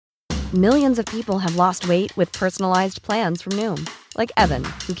Millions of people have lost weight with personalized plans from Noom. Like Evan,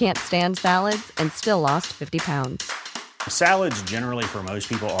 who can't stand salads and still lost 50 pounds. Salads generally for most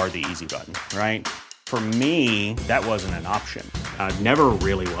people are the easy button, right? For me, that wasn't an option. I never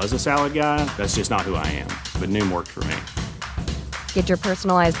really was a salad guy. That's just not who I am. But Noom worked for me. Get your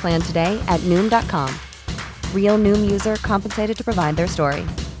personalized plan today at Noom.com. Real Noom user compensated to provide their story.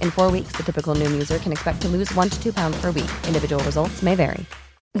 In 4 weeks, the typical Noom user can expect to lose 1 to 2 pounds per week. Individual results may vary.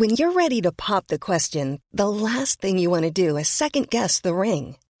 When you're ready to pop the question, the last thing you want to do is second-guess the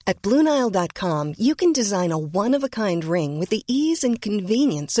ring. At BlueNile.com, you can design a one-of-a-kind ring with the ease and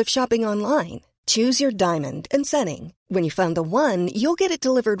convenience of shopping online. Choose your diamond and setting. When you find the one, you'll get it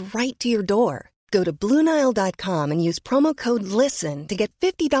delivered right to your door. Go to BlueNile.com and use promo code LISTEN to get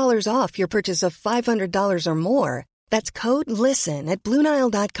 $50 off your purchase of $500 or more. That's code LISTEN at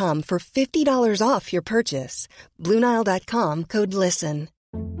BlueNile.com for $50 off your purchase. BlueNile.com, code LISTEN.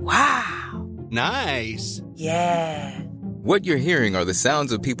 Wow. Nice. Yeah. What you're hearing are the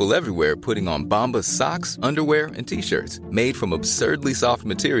sounds of people everywhere putting on Bombas socks, underwear, and T-shirts made from absurdly soft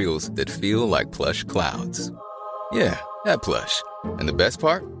materials that feel like plush clouds. Yeah, that plush. And the best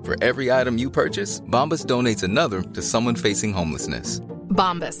part? For every item you purchase, Bombas donates another to someone facing homelessness.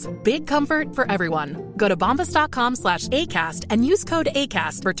 Bombas. Big comfort for everyone. Go to bombas.com/ACAST and use code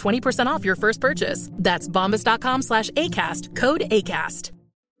ACAST for 20% off your first purchase. That's bombas.com/ACAST. Code ACAST.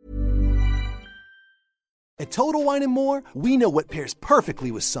 At Total Wine & More, we know what pairs perfectly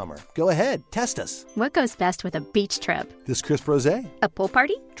with summer. Go ahead, test us. What goes best with a beach trip? This crisp rosé. A pool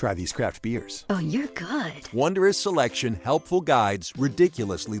party? Try these craft beers. Oh, you're good. Wondrous selection, helpful guides,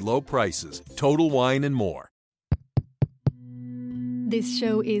 ridiculously low prices. Total Wine & More. This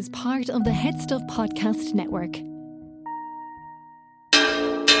show is part of the Head Stuff Podcast Network.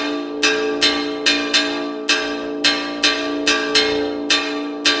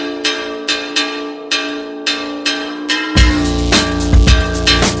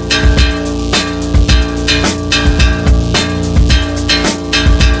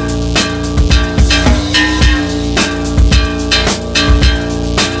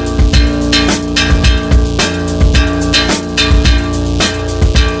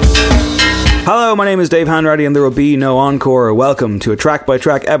 Hello, my name is Dave Hanratty and there will be no encore. Welcome to a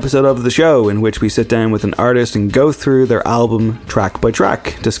track-by-track episode of the show in which we sit down with an artist and go through their album track by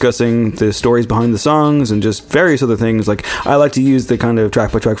track, discussing the stories behind the songs and just various other things. Like, I like to use the kind of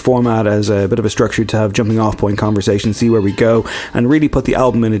track-by-track format as a bit of a structure to have jumping-off point conversation, see where we go, and really put the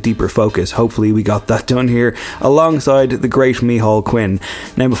album in a deeper focus. Hopefully we got that done here alongside the great Micheál Quinn.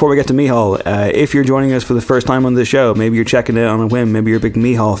 Now, before we get to Micheál, if you're joining us for the first time on the show, maybe you're checking it on a whim, maybe you're a big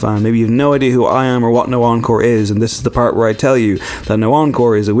Micheál fan, maybe you have no idea who I am or what No Encore is, and this is the part where I tell you that No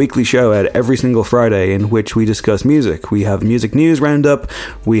Encore is a weekly show out every single Friday in which we discuss music. We have music news roundup,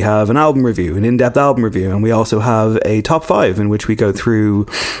 we have an album review, an in-depth album review, and we also have a top 5 in which we go through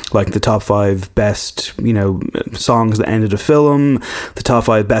like the top 5 best, songs that ended a film, the top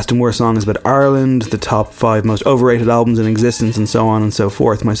 5 best and worst songs about Ireland, the top 5 most overrated albums in existence, and so on and so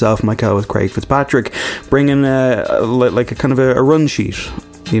forth. Myself, my co-host Craig Fitzpatrick, bringing a kind of a run sheet.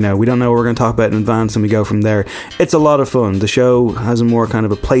 We don't know what we're going to talk about in advance and we go from there. It's a lot of fun. The show has a more kind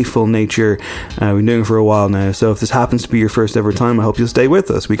of a playful nature. We've been doing it for a while now, so if this happens to be your first ever time, I hope you'll stay with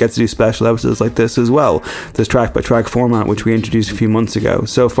us. We get to do special episodes like this as well. This track by track format, which we introduced a few months ago.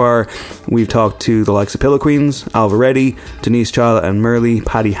 So far, we've talked to the likes of Pillow Queens, Alva Reddy, Denise Chila and Merle,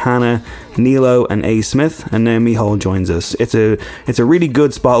 Paddy Hanna, Nilo and A. Smith, and now Micheál joins us. It's a really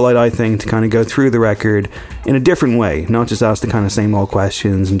good spotlight, I think, to kind of go through the record in a different way, not just ask the kind of same old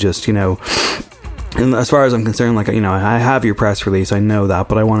questions and just, and as far as I'm concerned, I have your press release, I know that,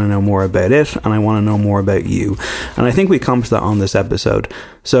 but I want to know more about it, and I want to know more about you. And I think we accomplished that on this episode.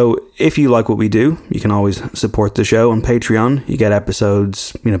 So if you like what we do, you can always support the show on Patreon. You get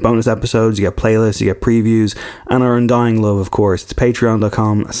episodes, bonus episodes, you get playlists, you get previews, and our undying love, of course. It's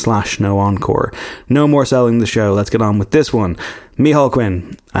patreon.com/no encore. No more selling the show. Let's get on with this one. Micheál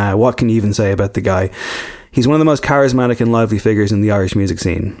Quinn. What can you even say about the guy? He's one of the most charismatic and lively figures in the Irish music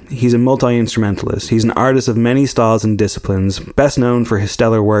scene. He's a multi-instrumentalist. He's an artist of many styles and disciplines, best known for his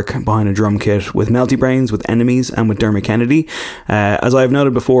stellar work behind a drum kit with Melty Brains, with Enemies, and with Dermot Kennedy. As I've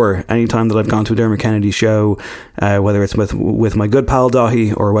noted before, any time that I've gone to a Dermot Kennedy show, whether it's with my good pal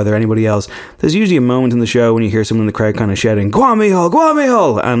Dahi or whether anybody else, there's usually a moment in the show when you hear someone in the crowd kind of shouting, "Go on, Micheál! Go on,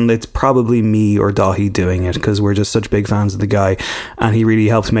 Micheál!" And it's probably me or Dahi doing it because we're just such big fans of the guy, and he really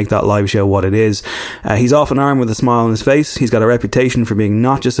helps make that live show what it is. He's off an arm with a smile on his face. He's got a reputation for being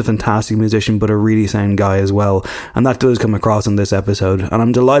not just a fantastic musician, but a really sound guy as well. And that does come across in this episode. And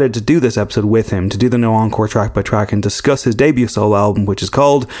I'm delighted to do this episode with him, to do the No Encore track by track and discuss his debut solo album, which is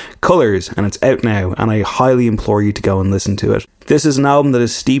called Colours, and it's out now, and I highly implore you to go and listen to it. This is an album that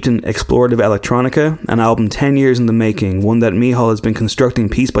is steeped in explorative electronica, an album 10 years in the making, one that Micheál has been constructing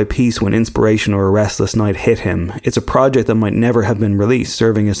piece by piece when inspiration or a restless night hit him. It's a project that might never have been released,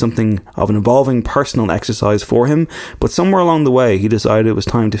 serving as something of an evolving personal exercise for him, but somewhere along the way he decided it was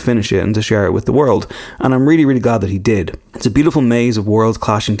time to finish it and to share it with the world, and I'm really, really glad that he did. It's a beautiful maze of worlds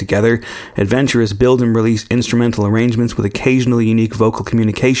clashing together, adventurous build and release instrumental arrangements with occasionally unique vocal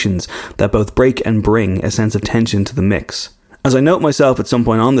communications that both break and bring a sense of tension to the mix. As I note myself at some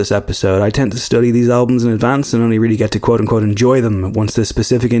point on this episode, I tend to study these albums in advance and only really get to quote-unquote enjoy them once this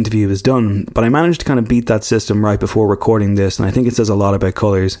specific interview is done, but I managed to kind of beat that system right before recording this, and I think it says a lot about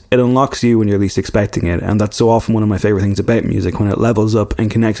Colours. It unlocks you when you're least expecting it, and that's so often one of my favourite things about music, when it levels up and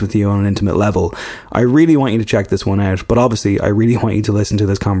connects with you on an intimate level. I really want you to check this one out, but obviously I really want you to listen to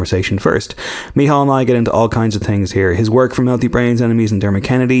this conversation first. Micheál and I get into all kinds of things here. His work for Melty Brains, Enemies and Dermot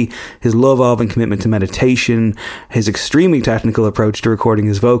Kennedy, his love of and commitment to meditation, his extremely technical approach to recording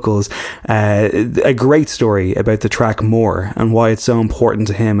his vocals, a great story about the track More and why it's so important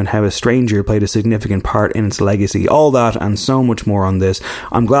to him and how A Stranger played a significant part in its legacy. All that and so much more on this.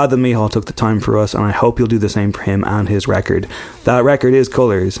 I'm glad that Micheál took the time for us, and I hope you'll do the same for him and his record. That record is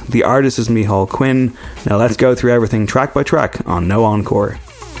Colours. The artist is Micheál Quinn. Now let's go through everything track by track on No Encore.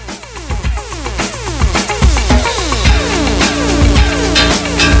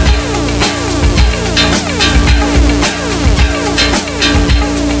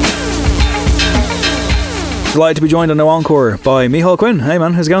 Delighted to be joined on No Encore by Micheál Quinn. Hey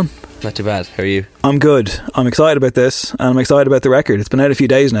man, how's it going? Not too bad. How are you? I'm good. I'm excited about this, and I'm excited about the record. It's been out a few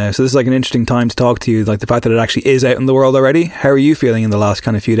days now, so this is like an interesting time to talk to you, like the fact that it actually is out in the world already. How are you feeling in the last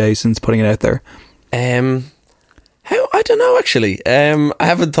kind of few days since putting it out there? I don't know actually. I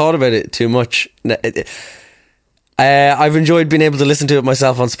haven't thought about it too much. I've enjoyed being able to listen to it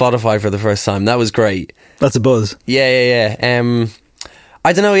myself on Spotify for the first time. That was great. That's a buzz. Yeah.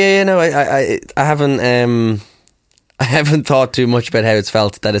 I don't know. I haven't thought too much about how it's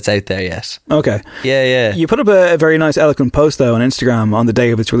felt that it's out there yet. Okay. Yeah. You put up a very nice, eloquent post, though, on Instagram on the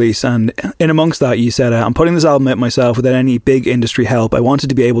day of its release, and in amongst that you said, I'm putting this album out myself without any big industry help. I wanted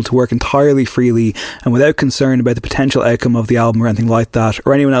to be able to work entirely freely and without concern about the potential outcome of the album or anything like that,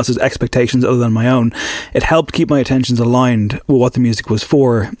 or anyone else's expectations other than my own. It helped keep my attentions aligned with what the music was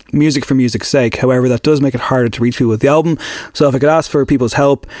for music's sake. However, that does make it harder to reach people with the album, so if I could ask for people's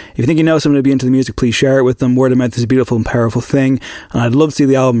help, if you think you know someone to be into the music, please share it with them. Word of mouth is a beautiful and powerful thing, and I'd love to see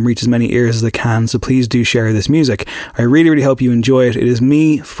the album reach as many ears as it can, so please do share this music. I really, really hope you enjoy it. It is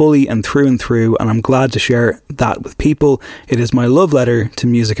me fully and through, and I'm glad to share that with people. It is my love letter to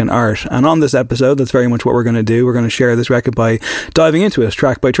music and art, and on this episode, that's very much what we're going to do. We're going to share this record by diving into it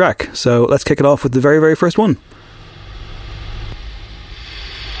track by track. So let's kick it off with the very, very first one.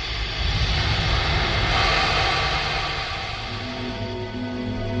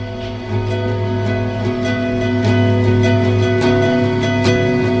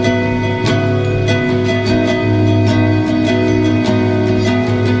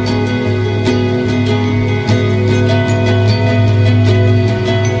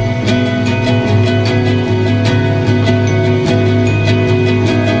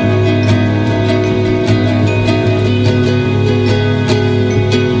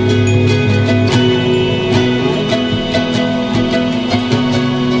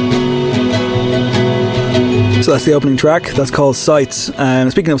 That's the opening track. That's called Sights.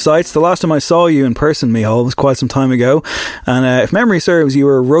 Speaking of sights, the last time I saw you in person, Micheál, was quite some time ago, and if memory serves, you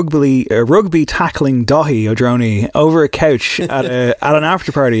were a rugby tackling Daithí O'Droney over a couch at an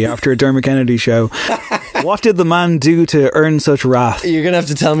after party after a Dermot Kennedy show. What did the man do to earn such wrath? You're going to have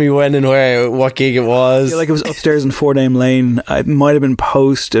to tell me when and where, what gig it was. I feel like it was upstairs in Fort Dame Lane. It might have been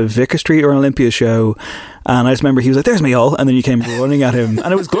post a Vicar Street or an Olympia show. And I just remember he was like, "There's Micheál," and then you came running at him,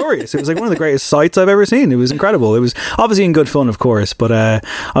 and it was glorious. It was like one of the greatest sights I've ever seen. It was incredible. It was obviously in good fun, of course, but I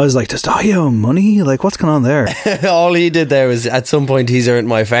was like, "Does Daithí owe money? Like, what's going on there?" All he did there was, at some point, he's earned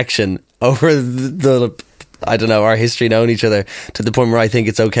my affection over the I don't know, our history knowing each other, to the point where I think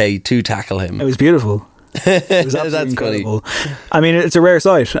it's okay to tackle him. It was beautiful. It was absolutely incredible. Funny. I mean, it's a rare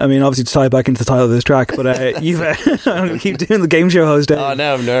sight. I mean, obviously to tie back into the title of this track, but you've keep doing the game show host. Oh,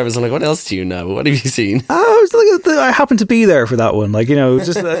 now I'm nervous. I'm like, what else do you know? What have you seen? I happened to be there for that one. Like, you know,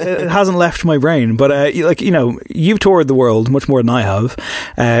 just it hasn't left my brain. But you've toured the world much more than I have.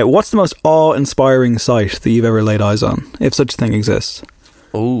 What's the most awe-inspiring sight that you've ever laid eyes on, if such a thing exists?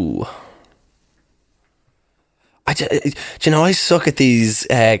 Ooh. I suck at these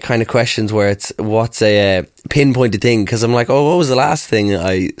kind of questions where it's what's a pinpointed thing, because I'm like, oh, what was the last thing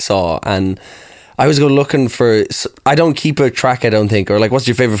I saw? And I always go looking for, I don't keep a track, I don't think, or like, what's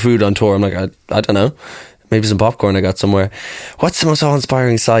your favourite food on tour? I'm like, I don't know, maybe some popcorn I got somewhere. What's the most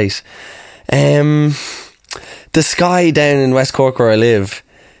awe-inspiring sight? The sky down in West Cork where I live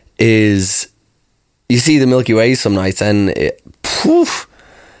is, you see the Milky Way some nights, and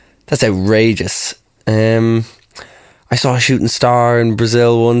that's outrageous. I saw a shooting star in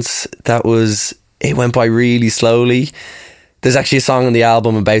Brazil once. It went by really slowly. There's actually a song on the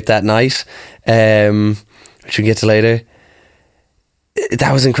album about that night, which we'll get to later.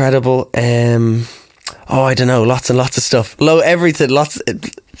 That was incredible. I don't know, lots and lots of stuff.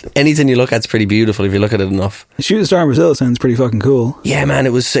 Anything you look at's pretty beautiful if you look at it enough. Shooting star in Brazil sounds pretty fucking cool. Yeah, man,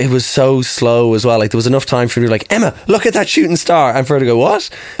 it was so slow as well. Like, there was enough time for me to be like, Emma, look at that shooting star, and for her to go, what?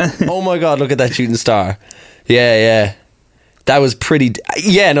 Oh my god, look at that shooting star. Yeah. That was pretty...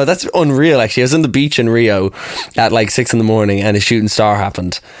 Yeah, no, that's unreal, actually. I was on the beach in Rio at like 6 a.m. and a shooting star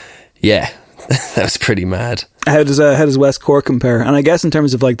happened. Yeah, that was pretty mad. How does West Cork compare? And I guess in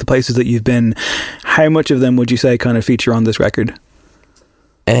terms of like the places that you've been, how much of them would you say kind of feature on this record?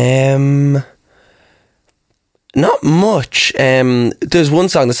 Not much. There's one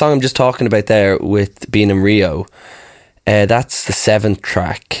song, the song I'm just talking about there with being in Rio. That's the 7th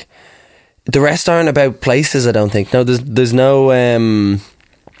track. The rest aren't about places, I don't think. No, there's no...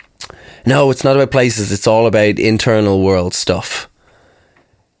 No, it's not about places. It's all about internal world stuff.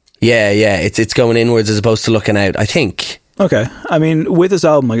 Yeah. It's going inwards as opposed to looking out, I think. Okay. I mean, with this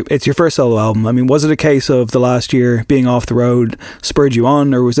album, like, it's your first solo album. I mean, was it a case of the last year being off the road spurred you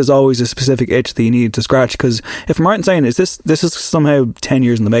on, or was this always a specific itch that you needed to scratch? Because if I'm right in saying, this is somehow 10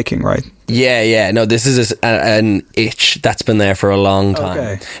 years in the making, right? Yeah. No, this is an itch that's been there for a long time.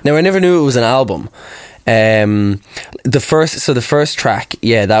 Okay. Now, I never knew it was an album. The first track,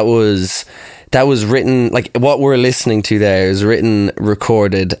 yeah, that was written, like what we're listening to there is written,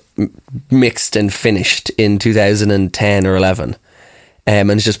 recorded, mixed and finished in 2010 or 11. And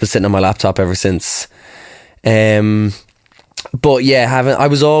it's just been sitting on my laptop ever since. But yeah, I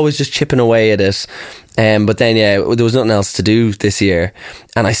was always just chipping away at it. But then, yeah, there was nothing else to do this year.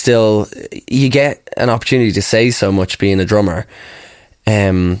 And you get an opportunity to say so much being a drummer,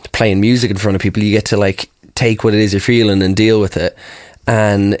 playing music in front of people. You get to like take what it is you're feeling and deal with it.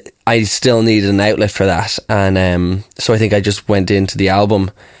 And I still needed an outlet for that. And so I think I just went into the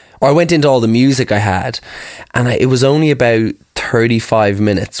album, or I went into all the music I had, and it was only about 35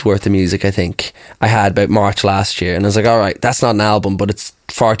 minutes worth of music, I think I had about March last year. And I was like, all right, that's not an album, but it's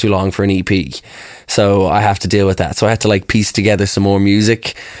far too long for an EP, so I have to deal with that. So I had to like piece together some more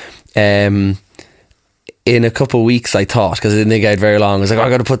music in a couple of weeks, I thought, because I didn't think I had very long. I was like, I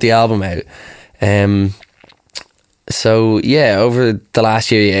got to put the album out. So yeah, over the last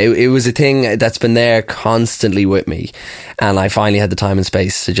year, it was a thing that's been there constantly with me, and I finally had the time and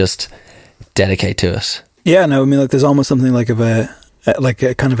space to just dedicate to it. Yeah, no, I mean, like, there's almost something like a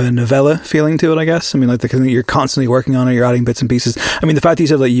kind of a novella feeling to it, I guess. I mean, like, you're constantly working on it, you're adding bits and pieces. I mean, the fact that you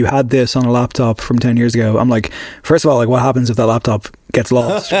said that you had this on a laptop from 10 years ago, I'm like, first of all, like, what happens if that laptop gets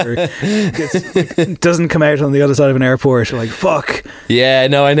lost or doesn't come out on the other side of an airport? Or like, fuck. Yeah,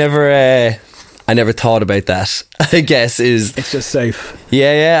 no, I never thought about that. I guess it's just safe.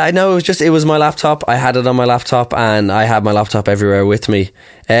 Yeah, I know. It was my laptop. I had it on my laptop, and I had my laptop everywhere with me.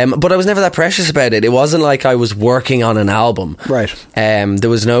 But I was never that precious about it. It wasn't like I was working on an album. Right. There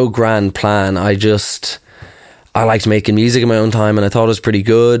was no grand plan. I liked making music in my own time, and I thought it was pretty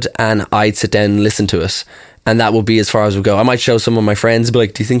good, and I'd sit down and listen to it. And that would be as far as we go. I might show some of my friends and be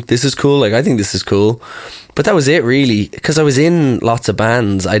like, do you think this is cool? Like, I think this is cool. But that was it, really. Because I was in lots of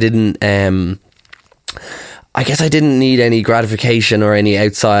bands. I guess I didn't need any gratification or any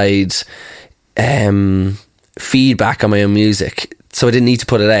outside feedback on my own music. So I didn't need to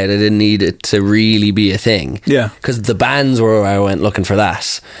put it out. I didn't need it to really be a thing. Yeah. Because the bands were where I went looking for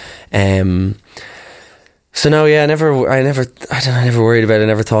that. So no, yeah, I never worried about it. I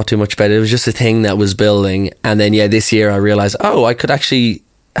never thought too much about it. It was just a thing that was building. And then, yeah, this year I realised, I could actually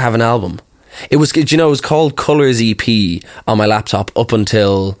have an album. It was called Colours EP on my laptop up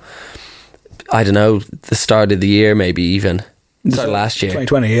until, I don't know, the start of the year, maybe even. Started last year.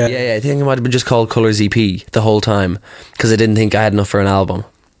 2020, yeah. Yeah, I think it might have been just called Colours EP the whole time, because I didn't think I had enough for an album.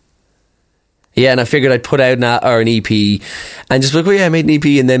 Yeah, and I figured I'd put out an EP and just be like, well, yeah, I made an EP,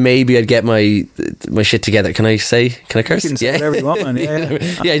 and then maybe I'd get my shit together. Can I curse? You can say whatever you want, man.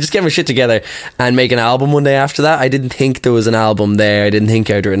 Yeah, just get my shit together and make an album one day after that. I didn't think there was an album there. I didn't think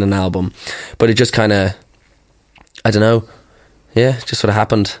I'd written an album. But it just kind of, I don't know. Yeah, just sort of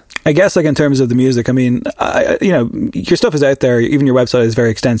happened. I guess like in terms of the music, I mean, your stuff is out there. Even your website is very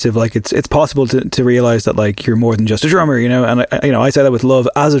extensive. Like it's possible to realize that like you're more than just a drummer, and I say that with love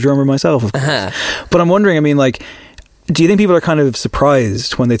as a drummer myself, of course. But I'm wondering, I mean, like, do you think people are kind of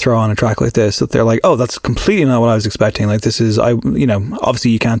surprised when they throw on a track like this, that they're like, oh, that's completely not what I was expecting? Like, this is,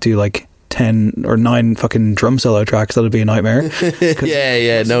 obviously you can't do like 10 or 9 fucking drum solo tracks. That'd be a nightmare.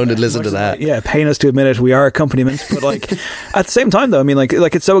 Yeah, no one would listen to that. Yeah, pain us to admit it, we are accompaniment. But like at the same time though, I mean, like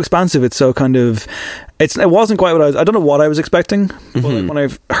it's so expansive, it's so kind of, it wasn't quite what I don't know what I was expecting. But when I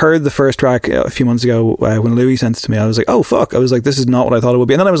heard the first track a few months ago, when Louis sent it to me, I was like, oh fuck, I was like, this is not what I thought it would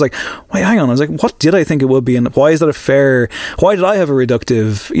be. And then I was like, wait, hang on, I was like, what did I think it would be, and why is that why did I have a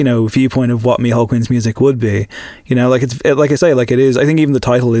reductive viewpoint of what Micheál Quinn's music would be? Like it's like I say, like it is, I think even the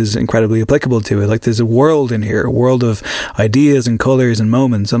title is incredibly applicable to it. Like there's a world in here, a world of ideas and colours and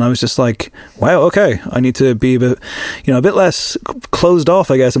moments, and I was just like, wow, okay, I need to be a bit less closed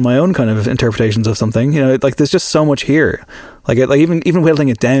off, I guess, in my own kind of interpretations of something. Like there's just so much here. Like even whittling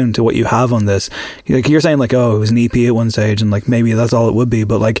it down to what you have on this, like you're saying, like, oh, it was an EP at one stage, and like maybe that's all it would be.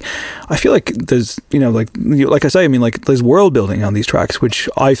 But like, I feel like there's, like I say, I mean, like there's world building on these tracks, which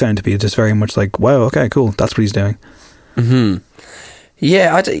I found to be just very much like, wow, okay, cool, that's what he's doing.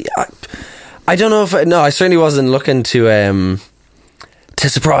 Yeah, I don't know if I certainly wasn't looking to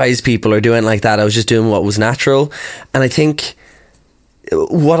surprise people or do anything like that. I was just doing what was natural, and I think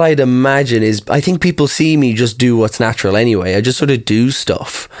what I'd imagine is, I think people see me just do what's natural anyway. I just sort of do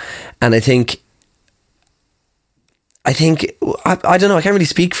stuff, and I think I don't know, I can't really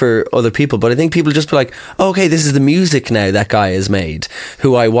speak for other people, but I think people just be like, oh, okay, this is the music now that guy has made,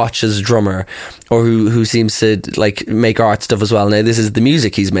 who I watch as a drummer, or who seems to like make art stuff as well. Now this is the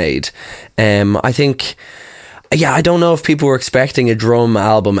music he's made. I think, yeah, I don't know if people were expecting a drum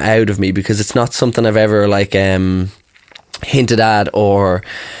album out of me, because it's not something I've ever like hinted at or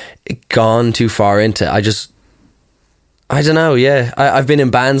gone too far into. I don't know, yeah. I've been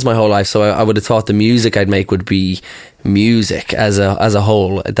in bands my whole life, so I would have thought the music I'd make would be music as a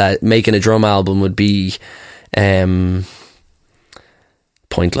whole, that making a drum album would be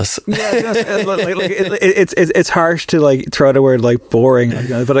pointless. Yeah, it's harsh to like throw out a word like boring,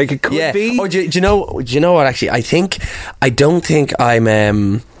 but like it could be. Oh, do you know what, actually, I don't think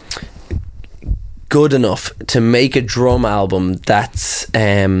I'm good enough to make a drum album that's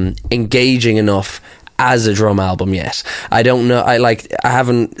engaging enough as a drum album yet. I don't know, I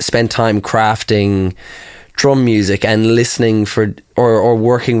haven't spent time crafting drum music and listening for or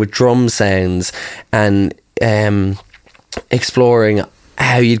working with drum sounds and exploring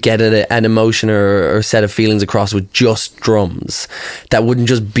how you'd get an emotion or set of feelings across with just drums that wouldn't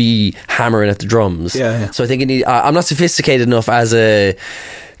just be hammering at the drums. Yeah. So I think I'm not sophisticated enough as a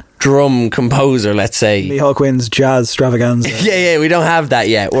drum composer, let's say. Micheál Quinn's jazz extravaganza. yeah, we don't have that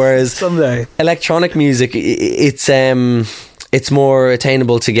yet. Whereas someday, electronic music, it's more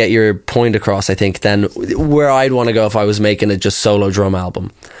attainable to get your point across, I think, than where I'd want to go if I was making a just solo drum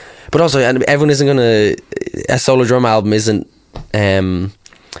album. But also, everyone isn't a solo drum album isn't an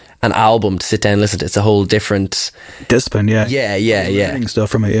album to sit down and listen to. It's a whole different discipline. Yeah. Learning stuff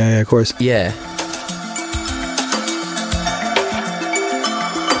from it. Yeah, of course. Yeah.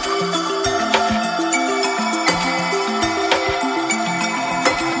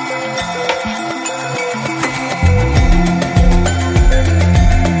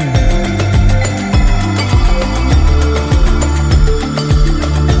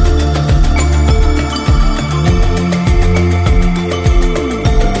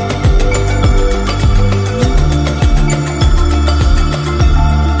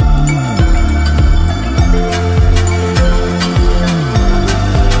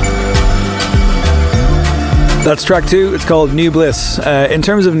 That's track 2. It's called New Bliss. In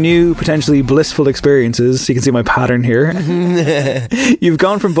terms of new, potentially blissful experiences, you can see my pattern here. You've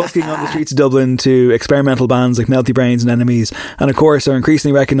gone from busking on the streets of Dublin to experimental bands like Melty Brains and Enemies, and of course are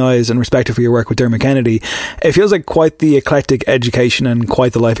increasingly recognised and respected for your work with Dermot Kennedy. It feels like quite the eclectic education and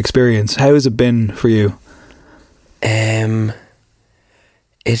quite the life experience. How has it been for you? It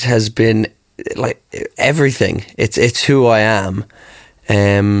has been like everything. It's who I am.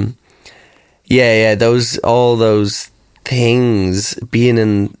 Yeah, all those things, being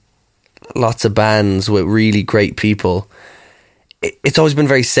in lots of bands with really great people. It's always been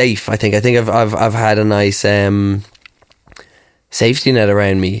very safe. I think I've had a nice safety net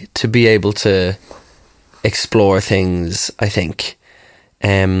around me to be able to explore things. I think,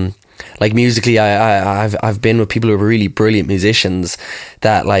 like musically, I've been with people who are really brilliant musicians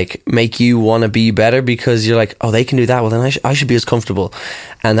that like make you want to be better, because you're like, oh, they can do that, well then I should be as comfortable,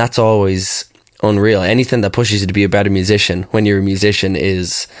 and that's always unreal. Anything that pushes you to be a better musician when you're a musician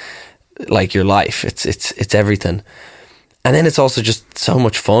is like your life. It's everything. And then it's also just so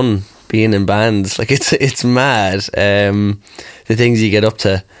much fun being in bands. Like it's mad. The things you get up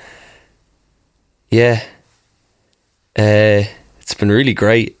to. Yeah. It's been really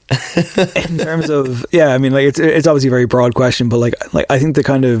great. In terms of, I mean, like it's obviously a very broad question, but like I think the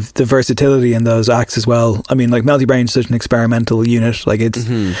kind of the versatility in those acts as well. I mean, like Melty Brain's such an experimental unit. Like it's,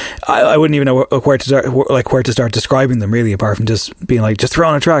 I wouldn't even know where to start describing them really, apart from just being like, just throw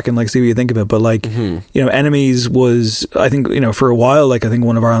on a track and like see what you think of it. But like, you know, Enemies was, I think, you know, for a while, like I think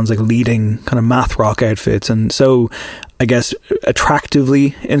one of Ireland's like leading kind of math rock outfits, and so I guess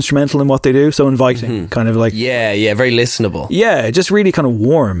attractively instrumental in what they do, so inviting, kind of like very listenable. Yeah, just really kind of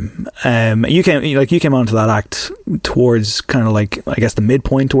warm. You came onto that act towards kind of like, I guess, the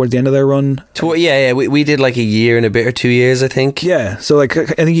midpoint towards the end of their run. We did like a year and a bit or 2 years, I think. Yeah, so like I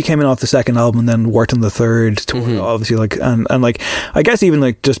think you came in off the second album and then worked on the third, obviously, like and like I guess even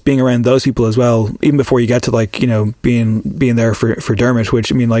like just being around those people as well, even before you get to like, you know, being there for Dermot,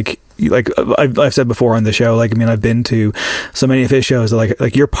 which I mean like I've said before on the show, like I mean I've been to so many of his shows,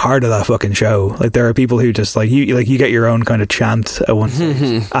 like you're part of that fucking show. Like there are people who just like you get your own kind of chant at one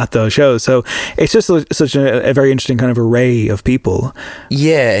stage at those shows, so it's just such a very interesting kind of array of people.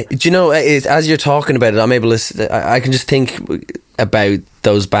 Yeah, do you know, as you're talking about it, I'm able to, I can just think about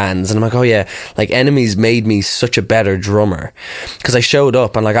those bands and I'm like, oh yeah, like Enemies made me such a better drummer, because I showed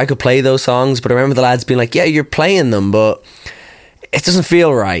up and like I could play those songs, but I remember the lads being like, yeah, you're playing them, but it doesn't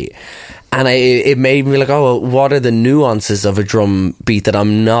feel right. And it made me like, oh, well, what are the nuances of a drum beat that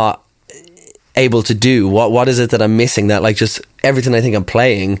I'm not able to do? What is it that I'm missing, that like just everything I think I'm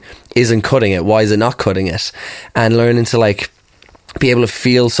playing isn't cutting it? Why is it not cutting it? And learning to like be able to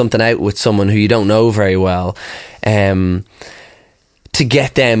feel something out with someone who you don't know very well, to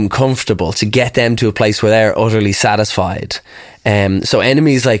get them comfortable, to get them to a place where they're utterly satisfied. So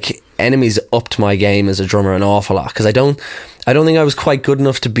Enemies upped my game as a drummer an awful lot, because I don't think I was quite good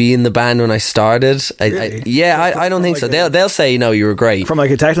enough to be in the band when I started. Really? I don't think so. They'll say, no, you were great. From like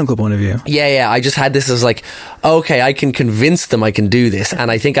a technical point of view. Yeah. I just had this as like, okay, I can convince them I can do this.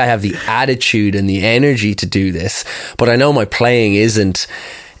 And I think I have the attitude and the energy to do this. But I know my playing isn't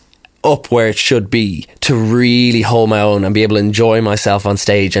up where it should be to really hold my own and be able to enjoy myself on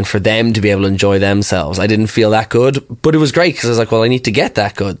stage, and for them to be able to enjoy themselves. I didn't feel that good, but it was great because I was like, well, I need to get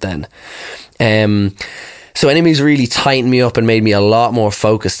that good then. So Enemies really tightened me up and made me a lot more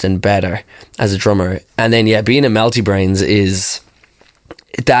focused and better as a drummer. And then being in Melty Brains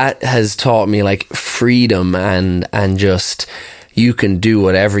that has taught me like freedom and just, you can do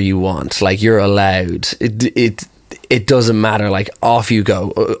whatever you want. Like you're allowed. It doesn't matter, like off you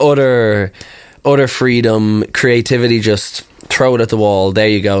go. Utter freedom, creativity, just throw it at the wall, there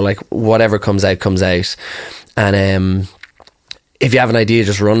you go, like whatever comes out. And if you have an idea,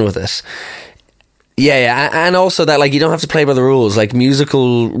 just run with it. Yeah, and also that like you don't have to play by the rules, like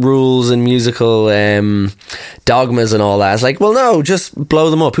musical rules and musical dogmas and all that. It's like, well, no, just blow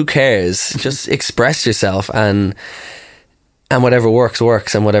them up, who cares? Just express yourself, and whatever works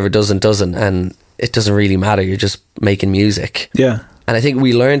and whatever doesn't, and it doesn't really matter. You're just making music. Yeah. And I think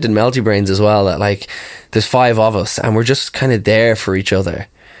we learned in Melty Brains as well that like there's 5 of us and we're just kind of there for each other.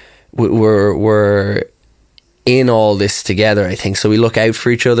 We're in all this together, I think. So we look out for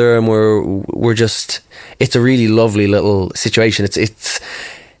each other, and we're just, it's a really lovely little situation. It's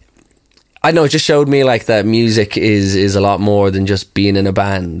I don't know, it just showed me like that music is a lot more than just being in a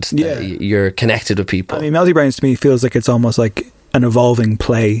band. Yeah. You're connected with people. I mean, Melty Brains to me feels like it's almost like an evolving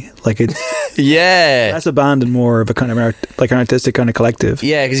play. Like it's less a band and more of a kind of an artistic kind of collective.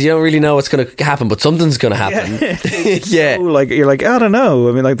 Yeah, because you don't really know what's going to happen, but something's going to happen. Yeah. So, like you're like, I don't know.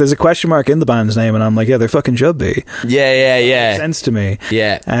 I mean, like there's a question mark in the band's name, and I'm like, yeah, there fucking should be. Yeah. It makes sense to me.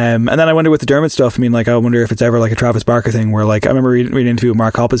 Yeah. And then I wonder with the Dermot stuff. I mean, like I wonder if it's ever like a Travis Barker thing where like I remember reading an interview with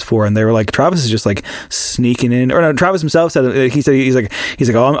Mark Hoppus before, and they were like, Travis is just like sneaking in, or no, Travis himself said it. He's like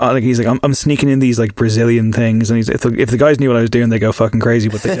I'm sneaking in these like Brazilian things, and if the guys knew what I was doing, they go fucking crazy,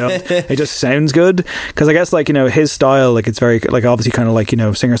 but they don't. It just sounds good, because I guess like, you know, his style, like it's very like obviously kind of like, you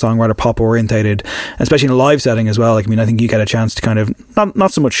know, singer-songwriter pop orientated, especially in a live setting as well. Like I mean, I think you get a chance to kind of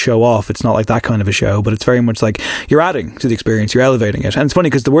not so much show off, it's not like that kind of a show, but it's very much like you're adding to the experience, you're elevating it. And it's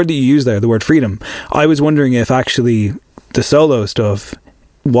funny because the word that you use there, the word freedom, I was wondering if actually the solo stuff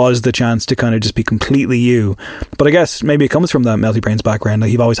was the chance to kind of just be completely you. But I guess maybe it comes from that Melty Brains background.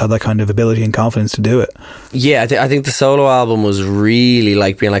 Like you've always had that kind of ability and confidence to do it. Yeah, I think the solo album was really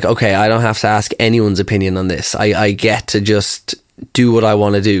like being like, okay, I don't have to ask anyone's opinion on this. I get to just do what I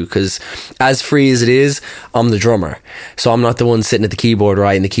want to do, because as free as it is, I'm the drummer, so I'm not the one sitting at the keyboard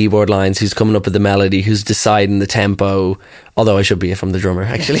writing the keyboard lines, who's coming up with the melody, who's deciding the tempo, although I should be if I'm the drummer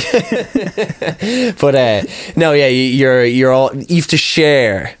actually. But no, yeah, you're all, you have to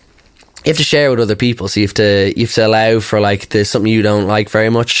share with other people, so you have to allow for like there's something you don't like very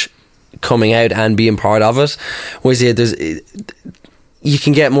much coming out and being part of it, whereas you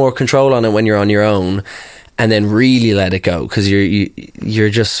can get more control on it when you're on your own, and then really let it go, because you're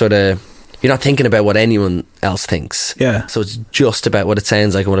just sort of, you're not thinking about what anyone else thinks. Yeah. So it's just about what it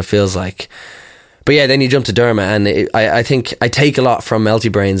sounds like and what it feels like. But yeah, then you jump to Derma, and I think I take a lot from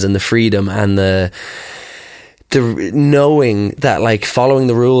Melty Brains and the freedom and the knowing that like following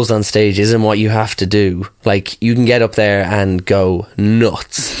the rules on stage isn't what you have to do. Like you can get up there and go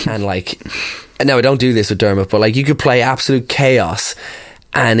nuts and like, now I don't do this with Dermot, but like you could play absolute chaos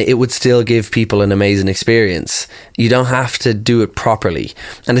and it would still give people an amazing experience. You don't have to do it properly.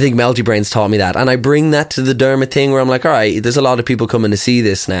 And I think Melty Brains taught me that. And I bring that to the Dermot thing where I'm like, all right, there's a lot of people coming to see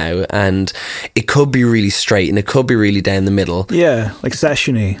this now, and it could be really straight and it could be really down the middle. Yeah, like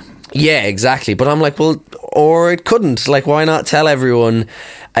sessiony. Yeah, exactly. But I'm like, well, or it couldn't. Like, why not tell everyone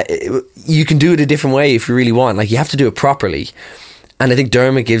you can do it a different way if you really want? Like, you have to do it properly. And I think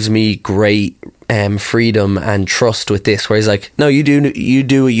Dermot gives me great freedom and trust with this, where he's like, no, you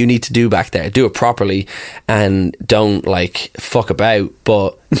do what you need to do back there. Do it properly and don't like fuck about,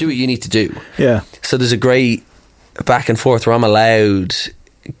 but do what you need to do. Yeah. So there's a great back and forth where I'm allowed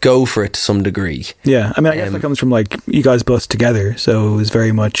go for it to some degree. Yeah, I mean, I guess that comes from like you guys both together, so it was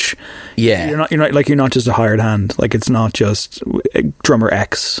very much. Yeah, you're not just a hired hand. Like it's not just drummer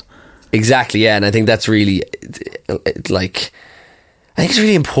X. Exactly. Yeah, and I think that's really like, I think it's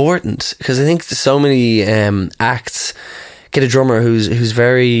really important, because I think so many acts get a drummer who's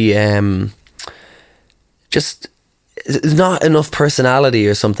very just not enough personality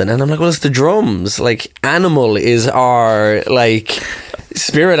or something, and I'm like, well, it's the drums. Like Animal is our like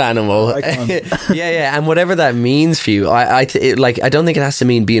spirit animal. yeah, and whatever that means for you, I don't think it has to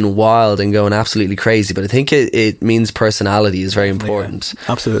mean being wild and going absolutely crazy, but I think it means personality is very important.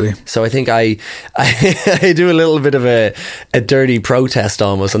 Yeah, absolutely. So I think I do a little bit of a dirty protest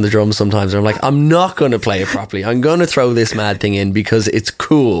almost on the drums sometimes, where I'm like, I'm not going to play it properly. I'm going to throw this mad thing in because it's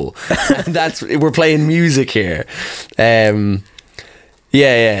cool. We're playing music here.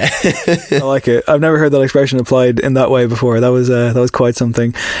 Yeah. I like it. I've never heard that expression applied in that way before. That was quite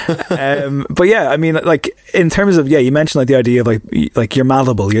something. But yeah, I mean, like in terms of, you mentioned like the idea of like you're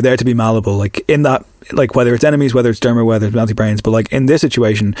malleable. You're there to be malleable. Like in that, like whether it's enemies, whether it's Dermot, whether it's Melty Brains, but like in this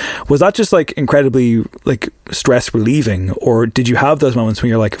situation, was that just like incredibly like stress relieving, or did you have those moments when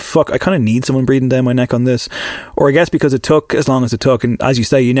you're like, fuck, I kind of need someone breathing down my neck on this? Or I guess because it took as long as it took, and as you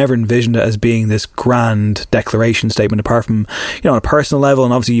say, you never envisioned it as being this grand declaration statement, apart from, on a personal level,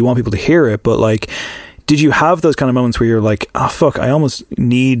 and obviously you want people to hear it, but like, did you have those kind of moments where you're like, oh fuck, I almost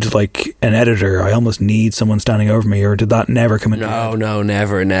need like an editor, I almost need someone standing over me, or did that never come in? No,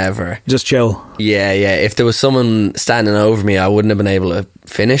 never. Just chill. Yeah. If there was someone standing over me, I wouldn't have been able to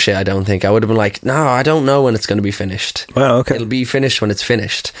finish it, I don't think. I would have been like, no, I don't know when it's going to be finished. Well, okay. It'll be finished when it's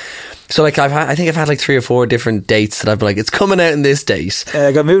finished. So like I think I've had like 3 or 4 different dates that I've been like, it's coming out in this date.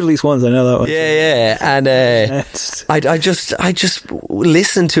 I got moved at least once, I know that one. Yeah. And I just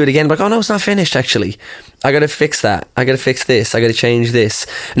listen to it again, like, oh no, it's not finished actually. I gotta fix that. I gotta fix this. I gotta change this.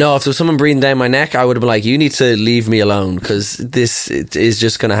 No, if there was someone breathing down my neck, I would have been like, you need to leave me alone, because this is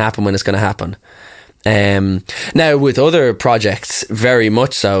just gonna happen when it's gonna happen. Now with other projects, very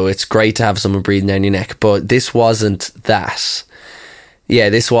much so, it's great to have someone breathing down your neck, but this wasn't that. Yeah,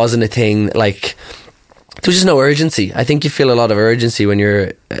 this wasn't a thing. Like, there was just no urgency. I think you feel a lot of urgency when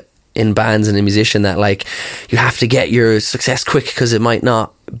you're in bands and a musician, that like you have to get your success quick because it might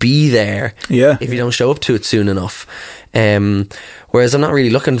not be there if you don't show up to it soon enough. Whereas I'm not really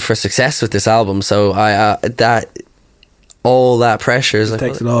looking for success with this album, so all that pressure is like,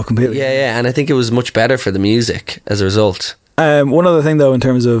 takes it all completely. Yeah, and I think it was much better for the music as a result. One other thing though, in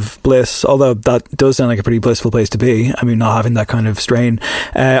terms of bliss, although that does sound like a pretty blissful place to be, I mean, not having that kind of strain,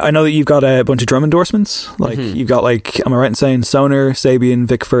 I know that you've got a bunch of drum endorsements, like you've got like, am I right in saying Sonar, Sabian,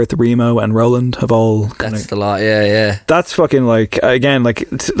 Vic Firth, Remo and Roland have all that's the lot. Yeah, that's fucking like, again, like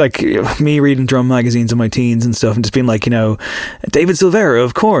me reading drum magazines in my teens and stuff and just being like, David Silvera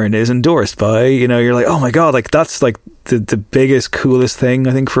of Korn is endorsed by, you're like, oh my god, like that's like the biggest, coolest thing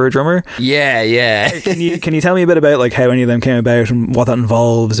I think for a drummer. Yeah. Can you tell me a bit about like how any of them came about and what that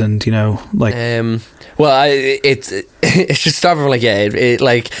involves, and like well, it's just start from like, it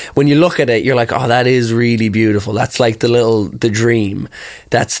like when you look at it, you're like, oh, that is really beautiful. That's like the dream.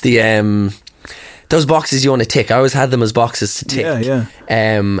 That's the those boxes you want to tick. I always had them as boxes to tick. Yeah.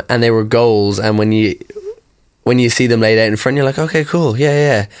 And they were goals, and when you see them laid out in front, you're like, okay, cool,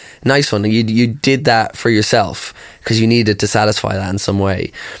 yeah, nice one. You did that for yourself because you needed to satisfy that in some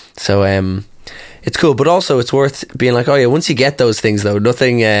way. So it's cool, but also it's worth being like, oh yeah, once you get those things though,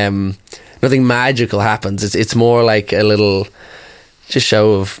 nothing magical happens. It's more like a little just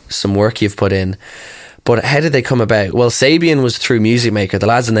show of some work you've put in. But how did they come about? Well, Sabian was through Music Maker. The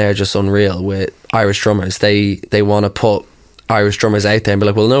lads in there are just unreal with Irish drummers. They want to put Irish drummers out there and be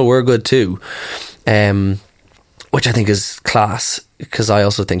like, well, no, we're good too. Which I think is class, because I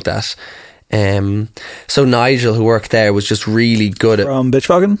also think that. So Nigel, who worked there, was just really good at... From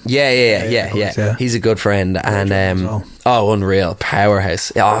Bitchfoggin? Yeah. He's a good friend. And unreal.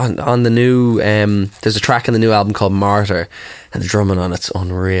 Powerhouse. On the new... there's a track in the new album called Martyr, and the drumming on it's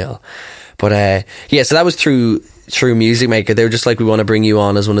unreal. But so that was through Music Maker. They were just like, we want to bring you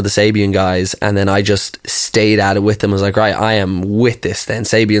on as one of the Sabian guys. And then I just stayed at it with them. I was like, right, I am with this then.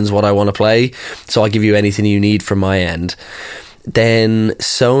 Sabian's what I want to play, so I'll give you anything you need from my end. Then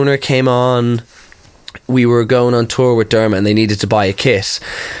Sonar came on. We were going on tour with Dermot, and they needed to buy a kit.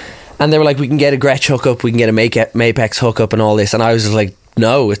 And they were like, we can get a Gretsch hookup, we can get a Mapex hookup and all this. And I was just like,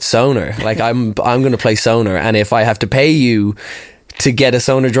 no, it's Sonar. Like, I'm going to play Sonar. And if I have to pay you to get a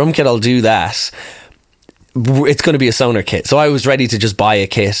Sonar drum kit, I'll do that. It's going to be a Sonar kit. So I was ready to just buy a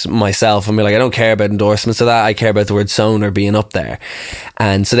kit myself and be like, I don't care about endorsements of that. I care about the word Sonar being up there.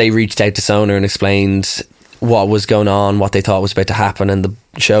 And so they reached out to Sonar and explained what was going on, what they thought was about to happen in the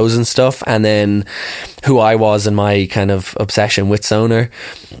shows and stuff, and then who I was and my kind of obsession with Sonar.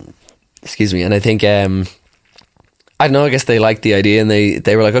 Excuse me. And I think I don't know, I guess they liked the idea, and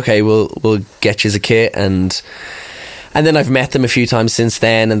they were like, okay, we'll get you as a kit. And then I've met them a few times since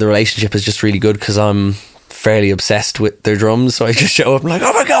then, and the relationship is just really good because I'm fairly obsessed with their drums. So I just show up and I'm like,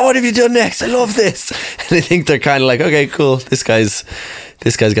 oh my god, what have you done next? I love this. And I think they're kind of like, okay, cool, this guy's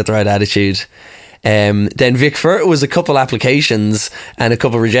got the right attitude. Then Vic Firth was a couple applications and a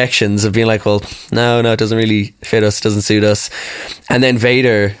couple rejections of being like, well, no, it doesn't really fit us, doesn't suit us. And then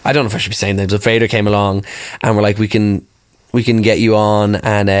Vader, I don't know if I should be saying names, but Vader came along and we're like, we can get you on.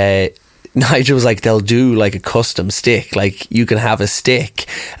 And Nigel was like, they'll do like a custom stick, like you can have a stick.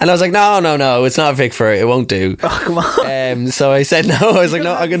 And I was like, no, it's not Vic Firth, it won't do. Oh, come on. So I said no. I was like,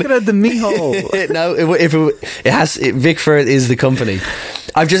 no, I'm gonna get the me hole. No, Vic Firth is the company.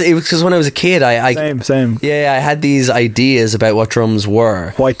 It was because when I was a kid, same. Yeah, I had these ideas about what drums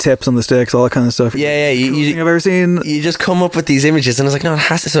were. White tips on the sticks, all that kind of stuff. Yeah. I've ever seen. You just come up with these images, and I was like, no,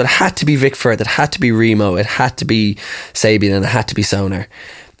 it had to be Vic Firth, it had to be Remo, it had to be Sabian, and it had to be Sonar.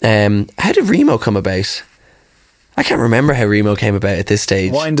 How did Remo come about? I can't remember how Remo came about at this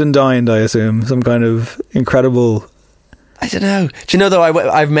stage. Wined and dined, I assume. Some kind of incredible... I don't know. Do you know, though, I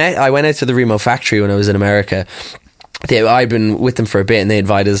went out to the Remo factory when I was in America. I'd been with them for a bit, and they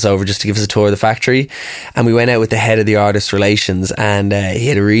invited us over just to give us a tour of the factory. And we went out with the head of the artist relations, and he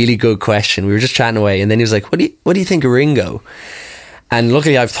had a really good question. We were just chatting away, and then he was like, what do you think of Ringo? And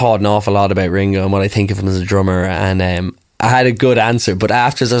luckily I've thought an awful lot about Ringo and what I think of him as a drummer, and I had a good answer. But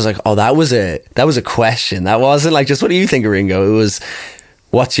afterwards I was like, oh, that was a question. That wasn't like just what do you think of Ringo? It was,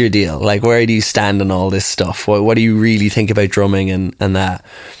 what's your deal? Like, where do you stand on all this stuff? What do you really think about drumming and that?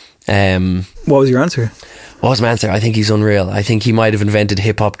 What was your answer? What was my answer? I think he's unreal. I think he might have invented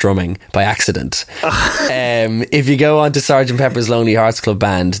hip-hop drumming by accident. If you go on to Sgt. Pepper's Lonely Hearts Club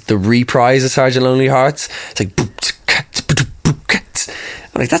Band, the reprise of Sgt. Lonely Hearts, it's like...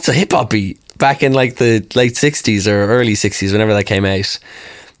 I'm like, that's a hip-hop beat. Back in like the late 60s or early 60s, whenever that came out.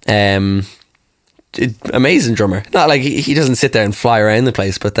 Amazing drummer. Not like he doesn't sit there and fly around the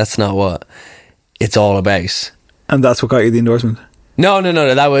place, but that's not what it's all about. And that's what got you the endorsement? No.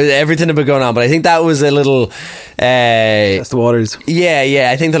 That was everything had been going on, but I think that was a little test the waters. Yeah.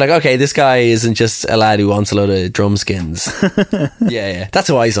 I think they're like, okay, this guy isn't just a lad who wants a load of drum skins. Yeah. That's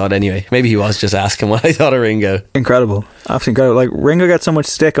how I saw it anyway. Maybe he was just asking what I thought of Ringo. Incredible, absolutely incredible. Like, Ringo gets so much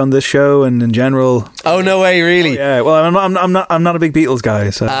stick on this show and in general. Oh, no way, really? Oh, yeah. Well, I'm not a big Beatles guy.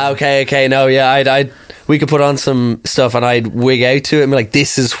 So. Okay. No, yeah, we could put on some stuff and I'd wig out to it and be like,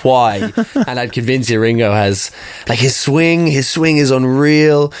 this is why. And I'd convince you Ringo has, like, his swing is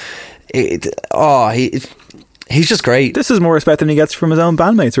unreal. He's just great. This is more respect than he gets from his own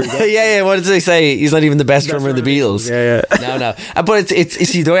bandmates. Right? Yeah. What did they say? He's not even the best drummer in the Beatles. Yeah. No. But it's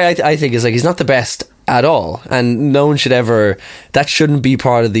see, the way I think is like, he's not the best at all. And no one should ever, that shouldn't be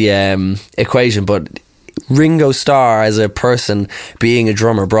part of the equation. But Ringo Starr as a person being a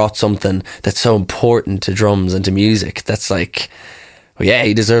drummer brought something that's so important to drums and to music. That's like, well, yeah,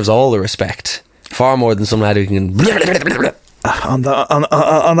 he deserves all the respect, far more than some lad who can on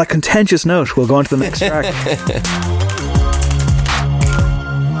that contentious note, we'll go on to the next track.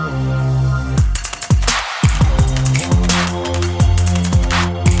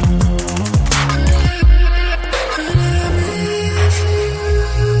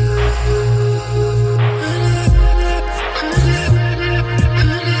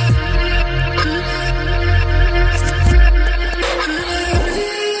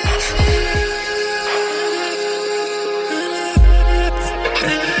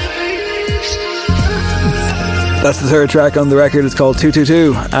 That's the third track on the record. It's called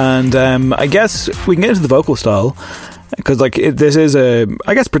 222, and I guess we can get into the vocal style, because this is a,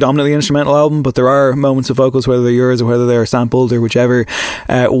 I guess, predominantly instrumental album, but there are moments of vocals, whether they're yours or whether they're sampled or whichever.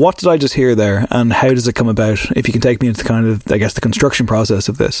 What did I just hear there, and how does it come about? If you can take me into kind of, I guess, the construction process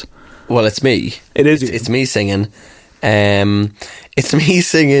of this. Well, it's me. It is. It's me singing. It's me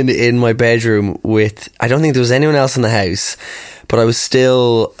singing in my bedroom with, I don't think there was anyone else in the house, but I was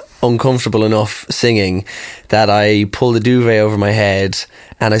still uncomfortable enough singing that I pulled a duvet over my head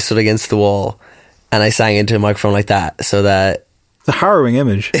and I stood against the wall and I sang into a microphone like that, so that it's a harrowing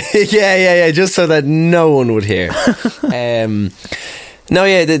image. yeah, just so that no one would hear. The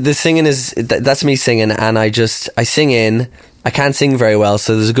singing is, that's me singing, and I sing in. I can't sing very well,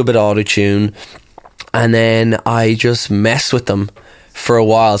 so there's a good bit of auto-tune, and then I just mess with them for a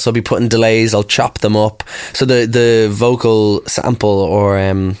while. So I'll be putting delays, I'll chop them up, so the vocal sample or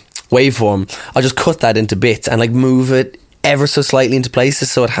waveform, I'll just cut that into bits and move it ever so slightly into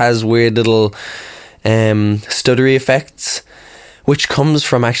places so it has weird little stuttery effects, which comes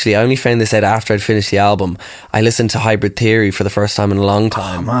from, actually, I only found this out after I'd finished the album. I listened to Hybrid Theory for the first time in a long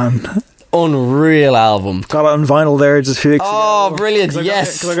time. Oh man, unreal album. Got it on vinyl there just a few weeks ago. Oh, brilliant.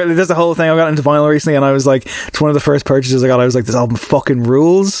 Yes. There's the whole thing. I got into vinyl recently and I was like, it's one of the first purchases I got. I was like, this album fucking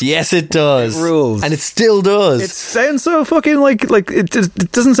rules. Yes, it does. It rules. And it still does. It sounds so fucking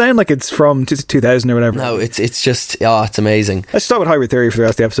it doesn't sound like it's from 2000 or whatever. No, it's just, it's amazing. Let's start with Hybrid Theory for the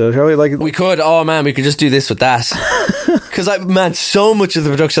rest of the episode, shall we? We could. Oh man, we could just do this with that. Because so much of the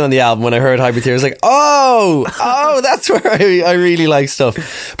production on the album, when I heard Hybrid Theory, I was like, oh, that's where I really like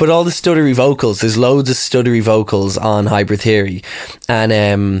stuff. But all the stuttery vocals, there's loads of stuttery vocals on Hybrid Theory,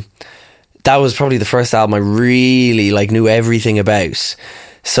 and that was probably the first album I really knew everything about.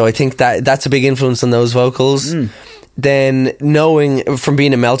 So I think that's a big influence on those vocals. Then knowing from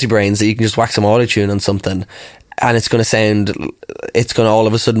being in Melty Brains that you can just whack some autotune on something and it's going to all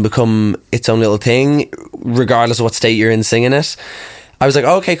of a sudden become its own little thing, regardless of what state you're in singing it. I was like,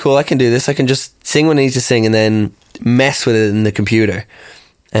 okay, cool, I can do this. I can just sing when I need to sing and then mess with it in the computer.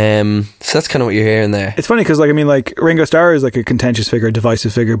 So that's kind of what you're hearing there. It's funny because Ringo Starr is a contentious figure, a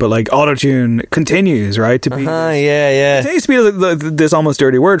divisive figure, but autotune continues, right, to be yeah. It used to be this almost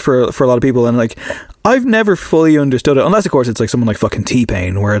dirty word for a lot of people, and I've never fully understood it, unless of course it's someone like fucking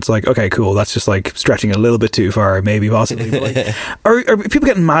T-Pain, where it's okay, cool, that's just stretching it a little bit too far, maybe, possibly. But are people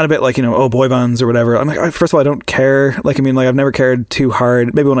getting mad about boy bands or whatever? I'm first of all, I don't care. I've never cared too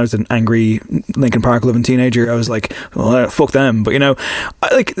hard. Maybe when I was an angry Linkin Park loving teenager, I was like, well, fuck them. But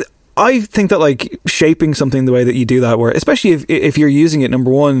I think that shaping something the way that you do that, where especially if you're using it,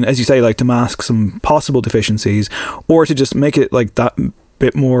 number one, as you say, to mask some possible deficiencies, or to just make it that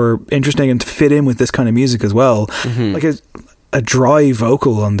bit more interesting and to fit in with this kind of music as well. A dry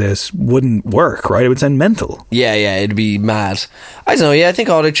vocal on this wouldn't work, right? It would sound mental. Yeah, it'd be mad. I don't know, I think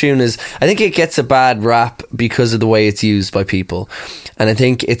autotune I think it gets a bad rap because of the way it's used by people. And I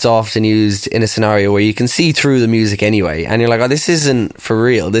think it's often used in a scenario where you can see through the music anyway. And you're like, oh, this isn't for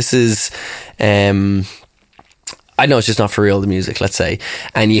real. This is, I know it's just not for real, the music, let's say.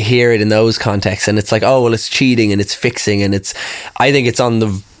 And you hear it in those contexts and it's like, oh, well, it's cheating and it's fixing and I think it's on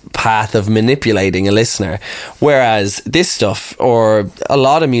the path of manipulating a listener, whereas this stuff, or a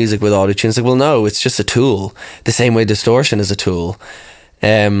lot of music with autotune, it's well, no, it's just a tool, the same way distortion is a tool.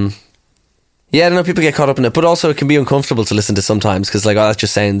 I don't know, people get caught up in it, but also it can be uncomfortable to listen to sometimes because that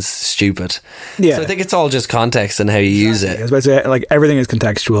just sounds stupid. So I think it's all just context and how you use it. I was about to say, everything is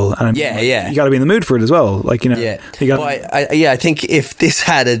contextual, and you got to be in the mood for it as well. I think if this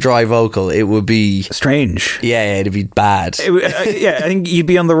had a dry vocal, it would be strange. It'd be bad. I think you'd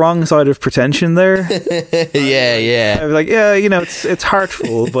be on the wrong side of pretension there. I'd be it's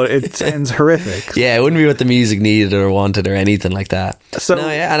heartful, but it sounds horrific. It wouldn't be what the music needed or wanted or anything like that. So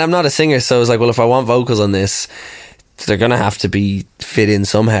and I'm not a singer, so I was like, well, if I want vocals on this, they're gonna have to be fit in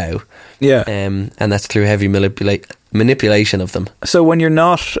somehow. And that's through heavy manipulation of them. So when you're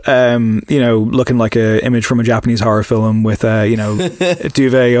not, looking like an image from a Japanese horror film with, a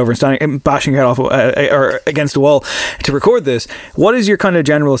duvet over and standing, bashing your head off or against a wall to record this, what is your kind of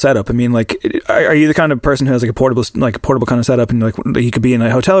general setup? I mean, like, are you the kind of person who has like a portable kind of setup, and like you could be in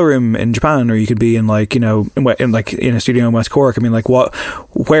a hotel room in Japan, or you could be in like, in a studio in West Cork? I mean, like,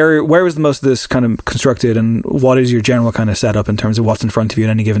 where was the most of this kind of constructed, and what is your general kind of setup in terms of what's in front of you at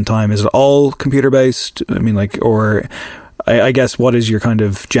any given time? Is it all computer based? I mean, like, or I guess what is your kind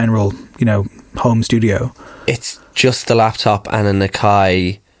of general, home studio? It's just the laptop and an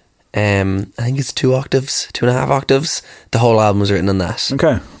Akai. I think it's 2.5 octaves. The whole album was written on that.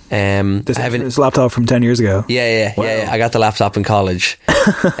 Okay. This laptop from 10 years ago. Yeah. I got the laptop in college.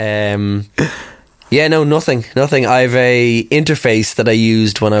 Nothing. I've a interface that I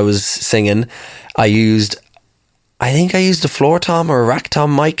used when I was singing. I think I used a floor tom or a rack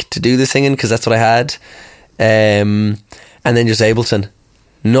tom mic to do the singing, because that's what I had. And then just Ableton.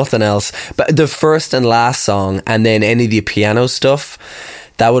 Nothing else. But the first and last song, and then any of the piano stuff,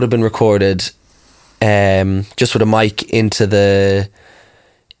 that would have been recorded just with a mic into the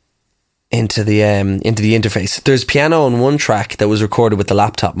interface. There's piano on one track that was recorded with the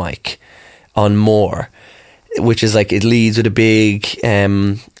laptop mic on More, which is like, it leads with a big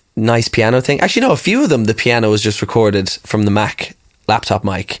nice piano thing. Actually, no, a few of them, the piano was just recorded from the Mac laptop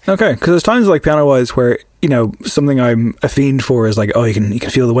mic. Okay, because there's times like piano wise where, something I'm a fiend for is like, you can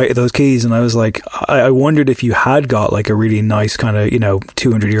feel the weight of those keys, and I was like, I wondered if you had got like a really nice kind of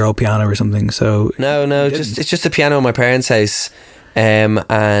 200-year-old piano or something. So no, it's just a piano in my parents' house,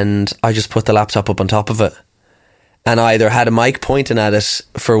 and I just put the laptop up on top of it. And I either had a mic pointing at it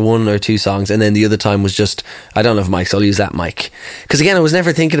for one or two songs, and then the other time was just, I don't have mics, I'll use that mic. Because again, I was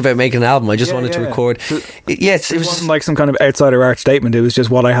never thinking about making an album. I just wanted to record. It wasn't like some kind of outsider art statement. It was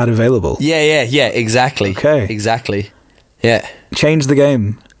just what I had available. Yeah, exactly. Okay. Exactly. Yeah. Change the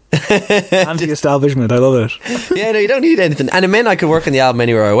game. Anti-establishment. I love it. Yeah, no, you don't need anything. And it meant I could work on the album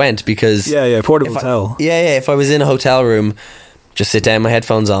anywhere I went, because... Yeah, portable as hell. If I was in a hotel room, just sit down, my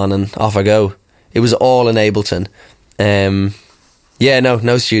headphones on, and off I go. It was all in Ableton.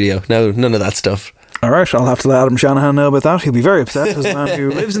 No studio, none of that stuff. All right, I'll have to let Adam Shanahan know about that. He'll be very upset as a man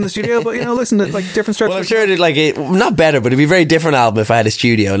who lives in the studio, but listen to like different strokes. Well, I'm sure it'd not better, but it'd be a very different album if I had a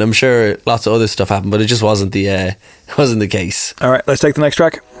studio, and I'm sure lots of other stuff happened, but it just wasn't the case. All right, let's take the next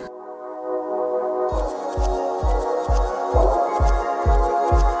track.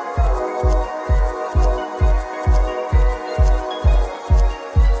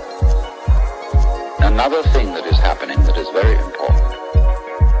 Another thing that is happening that is very important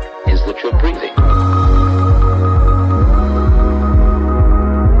is that you're breathing.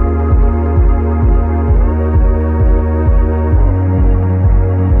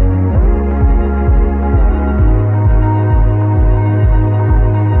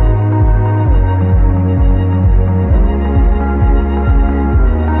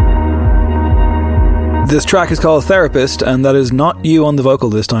 This track is called Therapist, and that is not you on the vocal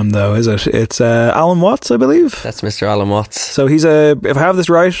this time, though, is it? It's Alan Watts, I believe. That's Mr. Alan Watts. So he's if I have this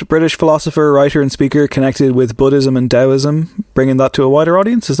right, British philosopher, writer and speaker connected with Buddhism and Taoism, bringing that to a wider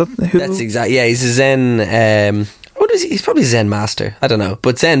audience. Is that who? That's exactly. Yeah, he's a Zen. What is he? He's probably a Zen master. I don't know,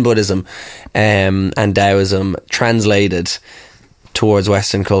 but Zen Buddhism and Taoism translated towards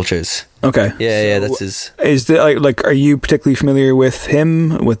Western cultures. Okay. Yeah, that's his. Is the are you particularly familiar with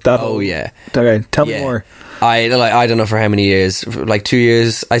him? With that? Oh yeah. Okay, tell me more. I don't know for how many years. For like 2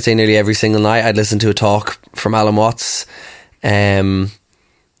 years, I'd say nearly every single night I'd listen to a talk from Alan Watts.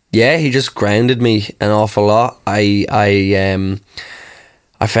 He just grounded me an awful lot. I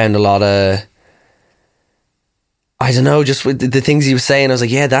found a lot of, I don't know, just with the things he was saying, I was like,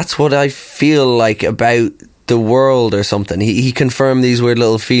 yeah, that's what I feel like about the world or something. He confirmed these weird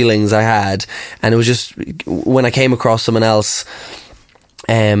little feelings I had, and it was just when I came across someone else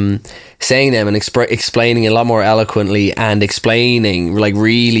saying them and explaining a lot more eloquently, and explaining, like,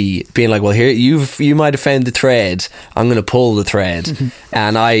 really being like, well, here you might have found the thread, I'm going to pull the thread.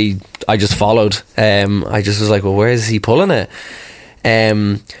 And I just followed. I just was like, well, where is he pulling it?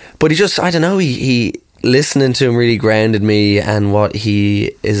 But he just, I don't know, he listening to him really grounded me, and what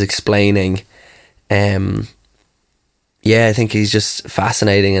he is explaining, I think he's just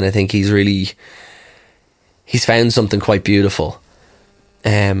fascinating, and I think he's found something quite beautiful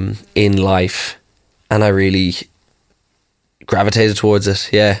in life, and I really gravitated towards it.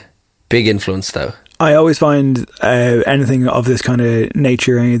 Yeah, big influence though. I always find anything of this kind of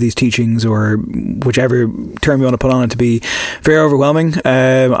nature, any of these teachings, or whichever term you want to put on it, to be very overwhelming.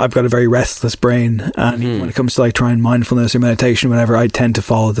 I've got a very restless brain, and when it comes to like trying mindfulness or meditation, whatever, I tend to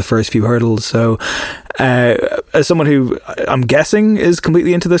follow the first few hurdles. So As someone who I'm guessing is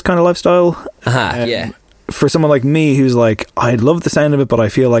completely into this kind of lifestyle, yeah. For someone like me who's like, I love the sound of it, but I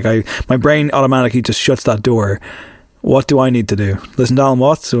feel like my brain automatically just shuts that door. What do I need to do? Listen to Alan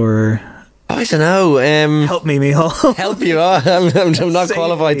Watts or... I don't know. Help me, Micheál. Help you. I'm not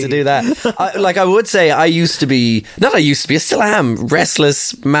qualified to do that. I would say I still am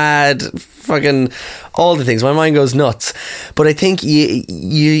restless, mad, fucking all the things. My mind goes nuts. But I think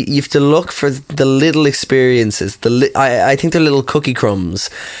you have to look for the little experiences. I think the little cookie crumbs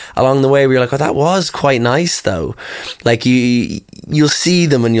along the way where you're like, oh, that was quite nice though. Like you'll see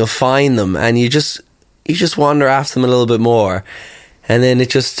them and you'll find them and you just wander after them a little bit more. And then it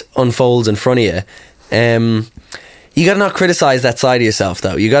just unfolds in front of you. You got to not criticize that side of yourself,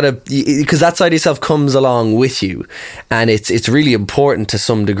 though. You got to, because that side of yourself comes along with you, and it's really important to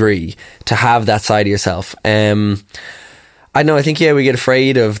some degree to have that side of yourself. I know. I think we get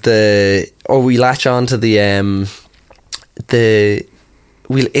afraid of we latch on to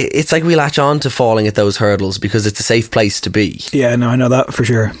it's like we latch on to falling at those hurdles because it's a safe place to be. Yeah, no, I know that for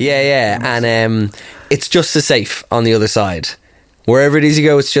sure. Yeah, and it's just as safe on the other side. Wherever it is you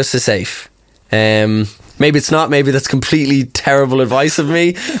go, it's just as safe. Maybe it's not. Maybe that's completely terrible advice of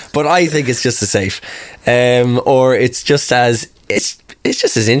me, but I think it's just as safe. Or it's just as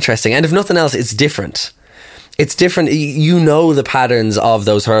interesting. And if nothing else, it's different. It's different. You know the patterns of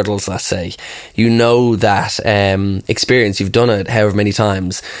those hurdles. Let's say you know that experience. You've done it however many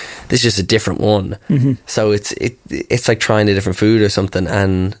times. This is just a different one. Mm-hmm. So it's like trying a different food or something,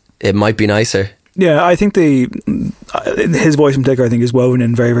 and it might be nicer. Yeah, I think his voice in particular, I think, is woven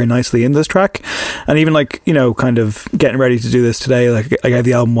in very, very nicely in this track. And even kind of getting ready to do this today, like I gave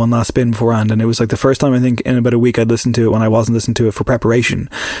the album one last spin beforehand, and it was like the first time I think in about a week I'd listened to it when I wasn't listening to it for preparation.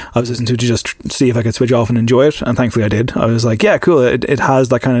 I was listening to it to just see if I could switch off and enjoy it, and thankfully I did. I was like, yeah, cool. It has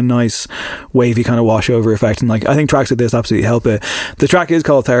that kind of nice wavy kind of washover effect, and like I think tracks like this absolutely help it. The track is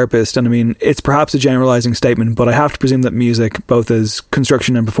called Therapist, and I mean it's perhaps a generalizing statement, but I have to presume that music, both as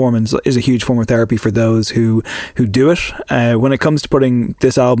construction and performance, is a huge form of therapy for those who do it. When it comes to putting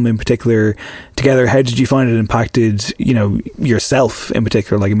this album in particular together, how did you find it impacted yourself in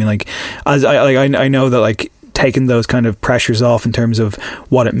particular? Like I mean, like as I know that like taking those kind of pressures off in terms of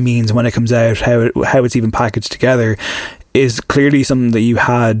what it means when it comes out, how it's even packaged together, is clearly something that you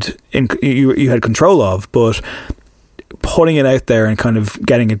had control of, but putting it out there and kind of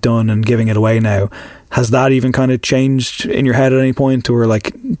getting it done and giving it away now, has that even kind of changed in your head at any point, or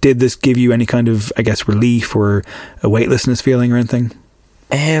like did this give you any kind of, I guess, relief or a weightlessness feeling or anything?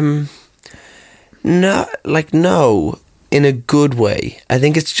 No, in a good way. I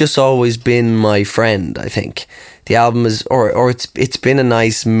think it's just always been my friend. I think the album is, or it's been a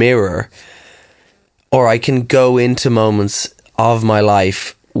nice mirror, or I can go into moments of my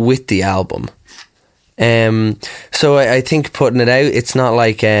life with the album. So I think putting it out, it's not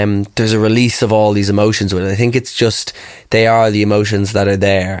like there's a release of all these emotions with it. I think it's just they are the emotions that are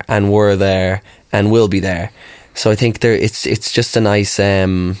there and were there and will be there. So I think it's just a nice.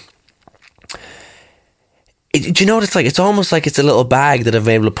 Do you know what it's like? It's almost like it's a little bag that I've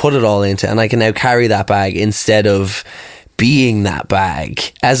been able to put it all into, and I can now carry that bag instead of being that bag.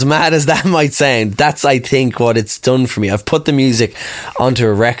 As mad as that might sound, that's, I think, what it's done for me. I've put the music onto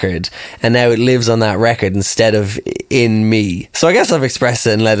a record, and now it lives on that record instead of in me. So I guess I've expressed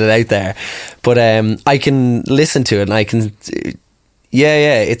it and let it out there. But I can listen to it, and I can...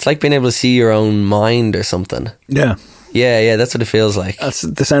 Yeah, it's like being able to see your own mind or something. Yeah. Yeah, that's what it feels like. That's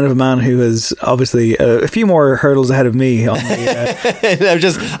the sound of a man who is obviously a few more hurdles ahead of me. On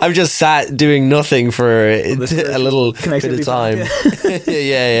the, I'm just sat doing nothing for a little bit of time.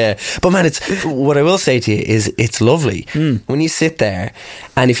 Yeah. But man, it's what I will say to you is it's lovely when you sit there,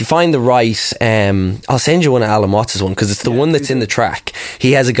 and if you find the right, I'll send you one of Alan Watts' one, because it's the one that's in the track.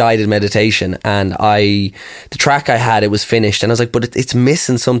 He has a guided meditation, and the track I had, it was finished, and I was like, but it's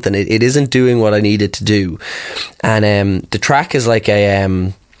missing something. It isn't doing what I needed to do, and the track is like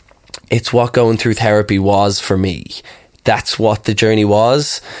it's what going through therapy was for me. That's what the journey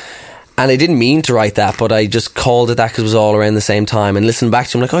was. And I didn't mean to write that, but I just called it that because it was all around the same time. And listening back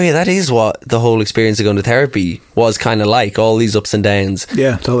to it, I'm like, oh yeah, that is what the whole experience of going to therapy was kind of like, all these ups and downs.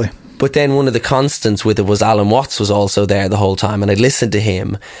 Yeah, totally. But then one of the constants with it was Alan Watts was also there the whole time, and I'd listened to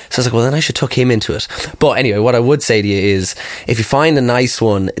him. So I was like, well, then I should tuck him into it. But anyway, what I would say to you is, if you find a nice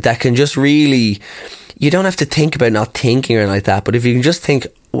one that can just really... You don't have to think about not thinking or anything like that, but if you can just think,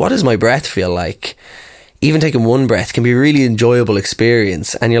 what does my breath feel like? Even taking one breath can be a really enjoyable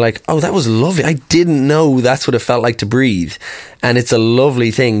experience. And you're like, oh, that was lovely. I didn't know that's what it felt like to breathe. And it's a lovely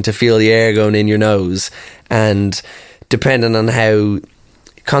thing to feel the air going in your nose. And depending on how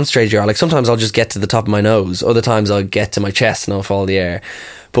concentrated you are. Like sometimes I'll just get to the top of my nose, other times I'll get to my chest and I'll fall the air.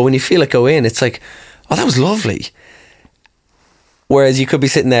 But when you feel it go in, it's like, oh, that was lovely. Whereas you could be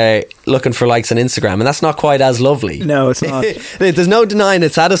sitting there looking for likes on Instagram, and that's not quite as lovely. No, it's not. There's no denying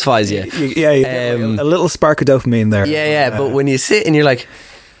it satisfies you. You get a little spark of dopamine there. Yeah. But when you sit and you're like,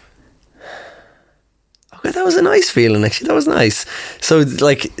 okay, that was a nice feeling, actually. That was nice. So,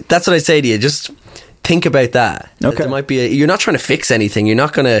 like, that's what I say to you. Just think about that. Okay. There might be you're not trying to fix anything. You're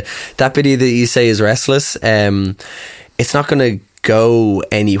not going to... That bit that you say is restless, it's not going to go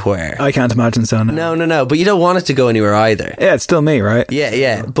anywhere. I can't imagine so. No. But you don't want it to go anywhere either. Yeah, it's still me, right?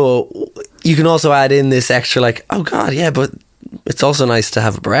 Yeah. But you can also add in this extra, like, oh God, yeah, but it's also nice to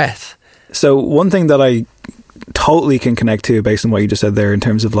have a breath. So one thing that I totally can connect to based on what you just said there in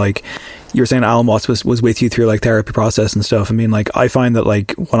terms of like, you were saying Alan Watts was with you through like therapy process and stuff. I mean, like, I find that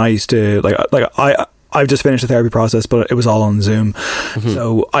like when I used to I've just finished the therapy process, but it was all on Zoom. Mm-hmm.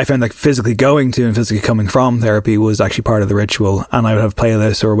 So I found like physically going to and physically coming from therapy was actually part of the ritual. And I would have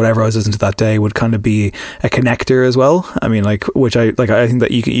playlists or whatever I was listening to that day would kind of be a connector as well. I mean, like, which I think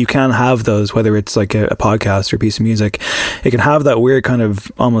that you can have those, whether it's like a podcast or a piece of music, it can have that weird kind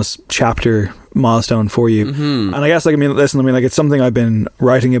of almost chapter milestone for you. Mm-hmm. And I guess, like, I mean, like, it's something I've been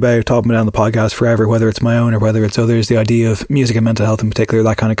writing about, talking about on the podcast forever, whether it's my own or whether it's others, the idea of music and mental health in particular,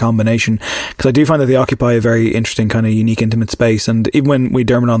 that kind of combination, because I do find that they occupy a very interesting kind of unique, intimate space. And even when we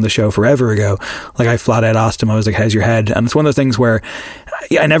Dermot on the show forever ago, like, I flat out asked him, I was like, how's your head? And it's one of those things where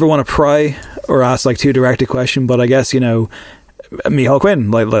I never want to pry or ask like too direct a question, but I guess, you know, Micheál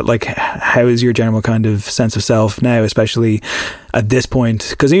Quinn, like how is your general kind of sense of self now, especially at this point?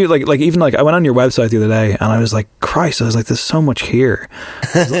 Because you like even like I went on your website the other day and I was like, Christ, I was like, there's so much here.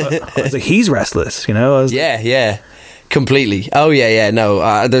 I was like, he's restless, you know? Yeah, completely. Oh yeah,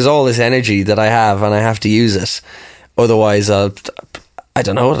 no, there's all this energy that I have and I have to use it, otherwise I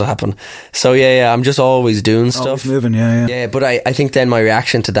don't know what'll happen. So yeah, I'm just always doing stuff. Always moving, yeah. Yeah, but I think then my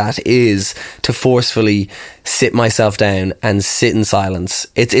reaction to that is to forcefully sit myself down and sit in silence.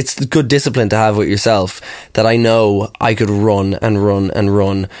 It's good discipline to have with yourself, that I know I could run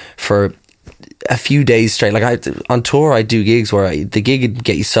for a few days straight. Like on tour, I do gigs where the gig would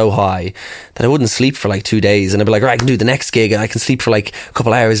get you so high that I wouldn't sleep for like 2 days, and I'd be like, right, I can do the next gig and I can sleep for like a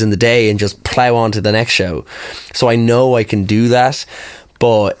couple hours in the day and just plow on to the next show. So I know I can do that.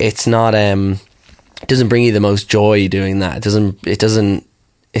 But it's not. It doesn't bring you the most joy doing that.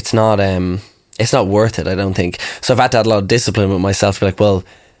 It's not worth it, I don't think. So I've had to add a lot of discipline with myself. Be like, well,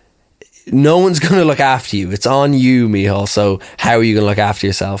 no one's going to look after you. It's on you, Micheál. So how are you going to look after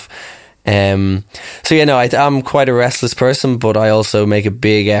yourself? So yeah, no, I'm quite a restless person, but I also make a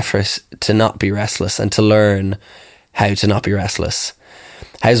big effort to not be restless and to learn how to not be restless.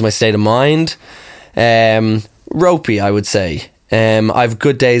 How's my state of mind? Ropey, I would say. I've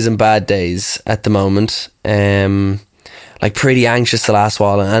good days and bad days at the moment. Like pretty anxious the last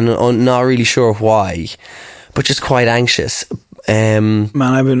while, and I'm not really sure why, but just quite anxious. Man,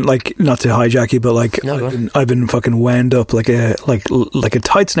 I've been like, not to hijack you, but like, I've been fucking wound up like a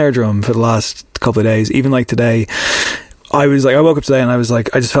tight snare drum for the last couple of days. Even like today, I woke up today and I was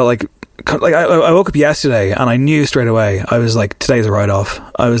like, I just felt like I woke up yesterday and I knew straight away. I was like, today's a write-off.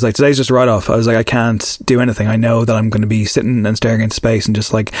 I was like, today's just a write-off. I was like, I can't do anything. I know that I'm going to be sitting and staring into space and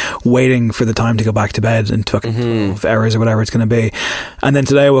just like waiting for the time to go back to bed in fucking 12 hours or whatever it's going to be. And then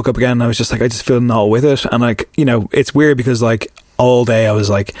today I woke up again and I was just like, I just feel not with it. And like, you know, it's weird because like all day I was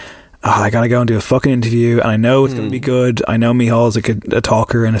like, I gotta go and do a fucking interview, and I know it's gonna be good. I know Micheál's like a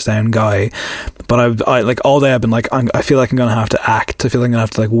talker and a sound guy, but I like all day I've been like, I feel like I'm gonna have to act. I feel like I'm gonna have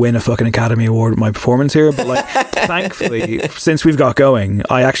to like win a fucking Academy Award with my performance here. But like, thankfully, since we've got going,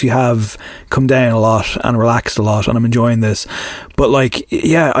 I actually have come down a lot and relaxed a lot, and I'm enjoying this. But like,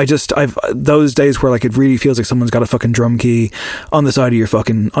 yeah, I've those days where like it really feels like someone's got a fucking drum key on the side of your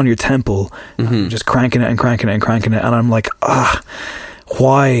fucking on your temple, and just cranking it, and I'm like,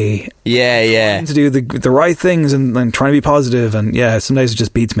 why? Yeah. Trying to do the right things and trying to be positive, and yeah, some days it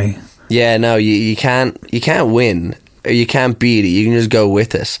just beats me. Yeah, no, you can't win, or you can't beat it. You can just go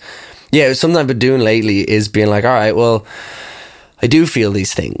with it. Yeah, something I've been doing lately is being like, all right, well, I do feel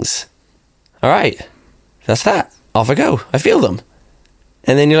these things. All right, that's that. Off I go. I feel them.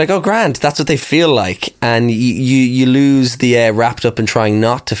 And then you're like, oh, grand, that's what they feel like. And you lose the wrapped up in trying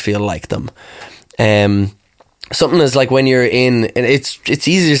not to feel like them. Something is like when you're in, and it's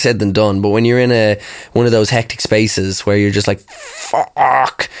easier said than done, but when you're in one of those hectic spaces where you're just like,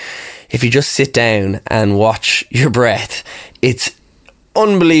 fuck, if you just sit down and watch your breath, it's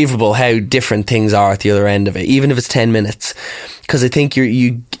unbelievable how different things are at the other end of it, even if it's 10 minutes. Because I think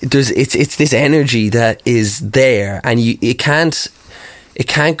it's this energy that is there, and you can't it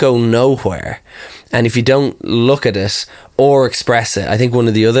can't go nowhere. And if you don't look at it or express it, I think one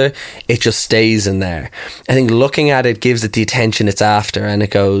or the other, it just stays in there. I think looking at it gives it the attention it's after, and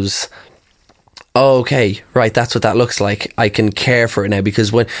it goes, oh, okay, right, that's what that looks like. I can care for it now,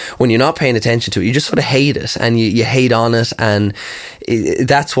 because when you're not paying attention to it, you just sort of hate it, and you hate on it, and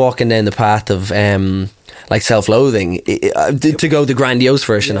that's walking down the path of like self-loathing, to go the grandiose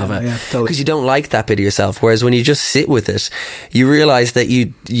version of it, because you don't like that bit of yourself. Whereas when you just sit with it, you realise that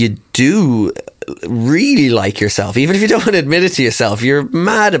you do really like yourself, even if you don't want to admit it to yourself. You're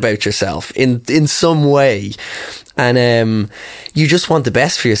mad about yourself in some way, and you just want the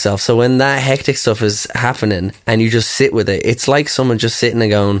best for yourself. So when that hectic stuff is happening and you just sit with it, it's like someone just sitting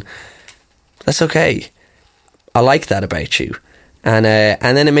and going, that's okay, I like that about you. And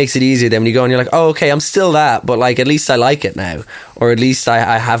then it makes it easier then when you go and you're like, oh, okay, I'm still that, but like at least I like it now, or at least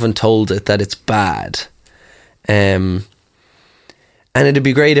I haven't told it that it's bad. And it'd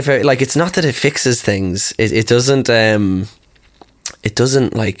be great if it, like, it's not that it fixes things, it doesn't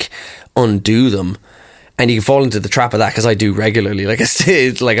like undo them. And you can fall into the trap of that, because I do regularly. Like,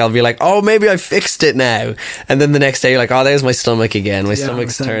 I'll be like, oh, maybe I fixed it now, and then the next day you're like, oh, there's my stomach again. My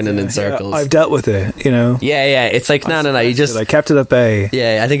stomach's turning in circles. I've dealt with it, you know. Yeah. It's like no. You just, I kept it at bay.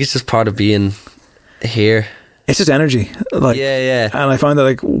 Yeah, I think it's just part of being here. It's just energy, like, yeah. And I find that,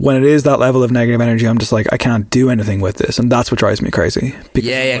 like, when it is that level of negative energy, I'm just like, I can't do anything with this, and that's what drives me crazy.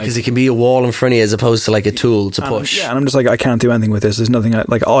 Because it can be a wall in front of you as opposed to like a tool to push. And I'm just like, I can't do anything with this. There's nothing.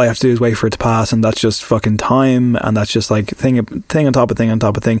 Like, all I have to do is wait for it to pass, and that's just fucking time, and that's just like thing on top of thing on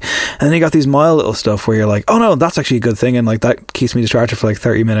top of thing. And then you got these mild little stuff where you're like, oh no, that's actually a good thing, and like that keeps me distracted for like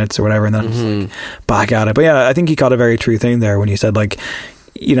 30 minutes or whatever, and then I'm just like back at it. But yeah, I think you got a very true thing there when you said, like,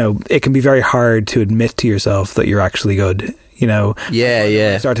 you know, it can be very hard to admit to yourself that you're actually good, you know. Yeah.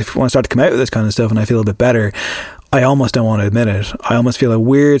 When I start to come out with this kind of stuff and I feel a bit better, I almost don't want to admit it. I almost feel a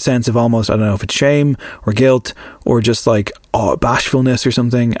weird sense of almost, I don't know if it's shame or guilt or just like bashfulness or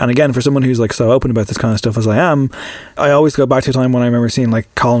something. And again, for someone who's like so open about this kind of stuff as I am, I always go back to a time when I remember seeing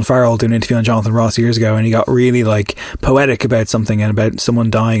like Colin Farrell do an interview on Jonathan Ross years ago, and he got really like poetic about something and about someone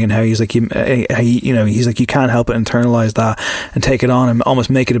dying, and how he's like, he's like, you can't help but internalize that and take it on and almost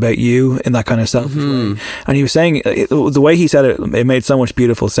make it about you in that kind of selfish way. And he was saying, the way he said it, it made so much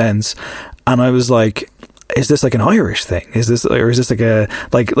beautiful sense. And I was like, is this like an Irish thing? Is this like a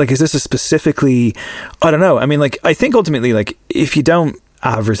is this a specifically, I don't know. I mean, like, I think ultimately, like, if you don't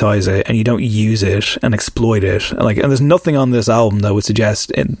advertise it and you don't use it and exploit it, and there's nothing on this album that would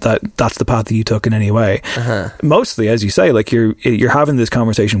suggest that that's the path that you took in any way. Mostly, as you say, like, you're having this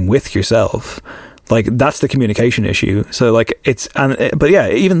conversation with yourself. Like, that's the communication issue. So like, but yeah,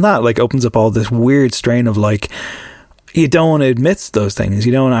 even that like opens up all this weird strain of like, you don't want to admit those things.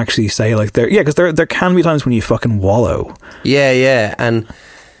 You don't actually say like because there can be times when you fucking wallow. Yeah, and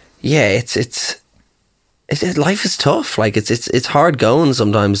yeah, it's life is tough. Like, it's hard going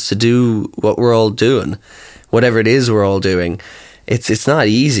sometimes to do what we're all doing, whatever it is we're all doing. It's not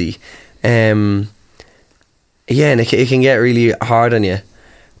easy. And it can get really hard on you.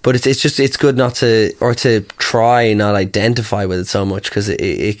 But it's good not to, or to try not identify with it so much, because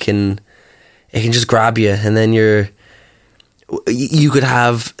it can just grab you, and then you could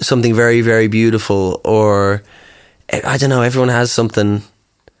have something very, very beautiful, or I don't know, everyone has something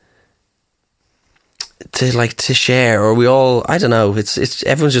to share, or we all, I don't know, it's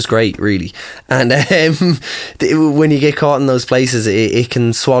everyone's just great, really. And when you get caught in those places, it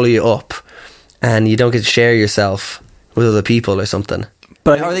can swallow you up, and you don't get to share yourself with other people or something.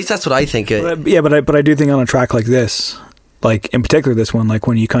 But or at least that's what I think. But I do think on a track like this, like in particular this one, like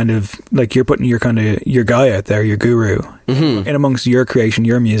when you kind of like, you're putting your guy out there, your guru, in amongst your creation,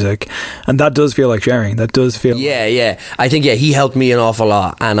 your music, and that does feel like sharing. That does feel I think he helped me an awful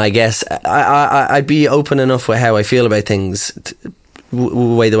lot, and I guess I'd be open enough with how I feel about things, the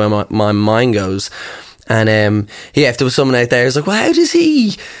way my mind goes. And if there was someone out there who's like, well, how does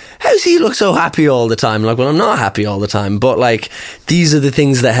he look so happy all the time? Like, well, I'm not happy all the time, but like, these are the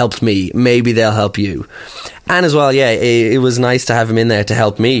things that helped me. Maybe they'll help you. And as well, it was nice to have him in there to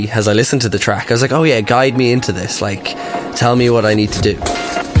help me as I listened to the track. I was like, oh yeah, guide me into this. Like, tell me what I need to do.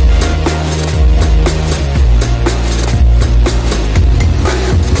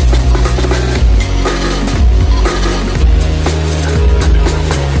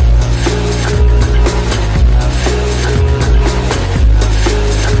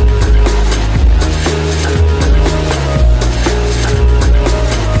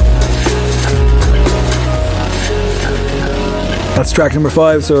 That's track number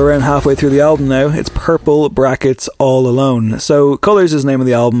 5, so we're around halfway through the album now. It's Purple brackets All Alone. So Colours is the name of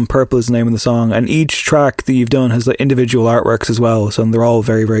the album, Purple is the name of the song, and each track that you've done has like individual artworks as well, so they're all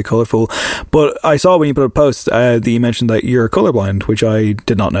very, very colourful. But I saw when you put a post that you mentioned that you're colourblind, which I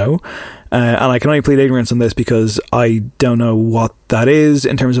did not know. And I can only plead ignorance on this because I don't know what that is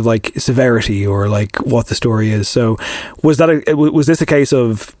in terms of like severity or like what the story is. So was this a case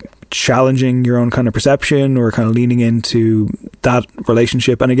of challenging your own kind of perception or kind of leaning into that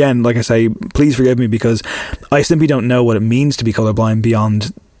relationship? And again, like I say, please forgive me because I simply don't know what it means to be colorblind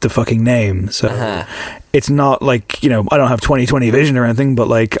beyond the fucking name. So it's not like, you know, I don't have 20/20 vision or anything, but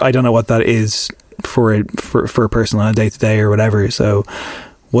like I don't know what that is for a person on a day-to-day or whatever. So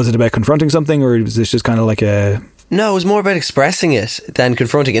was it about confronting something, or was this just kind of like a... No, it was more about expressing it than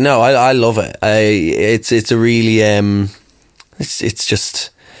confronting it. No, I love it. It's a really it's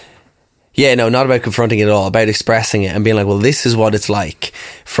just... Yeah, no, not about confronting it at all, about expressing it and being like, well, this is what it's like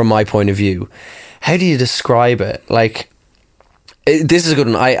from my point of view. How do you describe it? Like, this is a good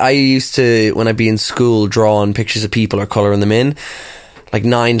one. I used to, when I'd be in school, draw on pictures of people or colouring them in. Like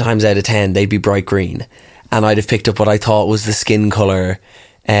 9 times out of 10, they'd be bright green. And I'd have picked up what I thought was the skin colour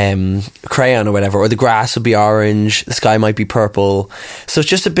crayon or whatever, or the grass would be orange, the sky might be purple. So it's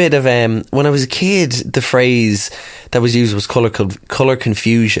just a bit of when I was a kid, the phrase that was used was colour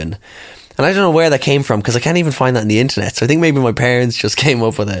confusion, and I don't know where that came from because I can't even find that on the internet. So I think maybe my parents just came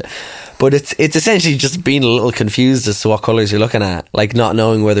up with it, but it's essentially just being a little confused as to what colours you're looking at, like not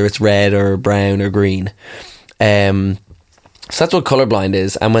knowing whether it's red or brown or green. So that's what colourblind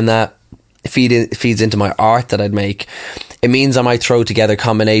is. And when that feeds into my art that I'd make, it means I might throw together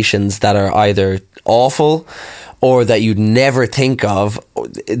combinations that are either awful or that you'd never think of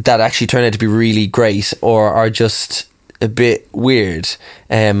that actually turn out to be really great, or are just a bit weird.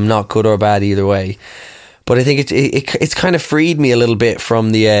 Not good or bad either way. But I think it's kind of freed me a little bit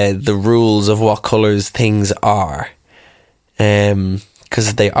from the rules of what colours things are,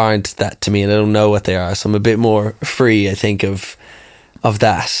 because they aren't that to me and I don't know what they are, so I'm a bit more free, I think, of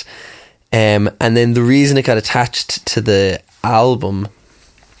that. And then the reason it got attached to the album,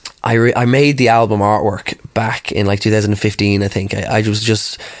 I made the album artwork back in like 2015, I think. I was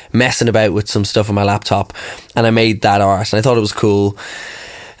just messing about with some stuff on my laptop and I made that art and I thought it was cool.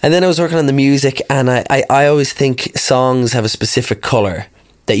 And then I was working on the music, and I always think songs have a specific colour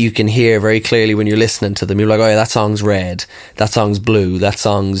that you can hear very clearly when you're listening to them. You're like, oh yeah, that song's red, that song's blue, that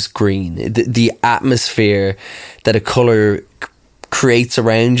song's green. The atmosphere that a colour creates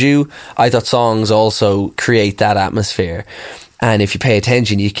around you, I thought songs also create that atmosphere. And if you pay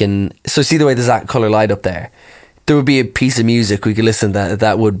attention, you can... So see the way there's that colour light up there? There would be a piece of music we could listen to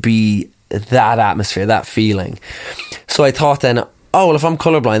that would be that atmosphere, that feeling. So I thought then, oh, well, if I'm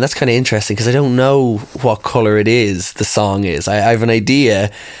colourblind, that's kind of interesting because I don't know what colour it is the song is. I have an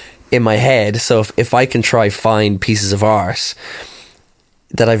idea in my head, so if I can try find pieces of art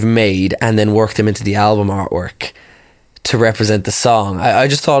that I've made and then work them into the album artwork to represent the song, I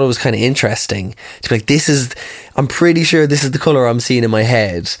just thought it was kind of interesting to be like, I'm pretty sure this is the colour I'm seeing in my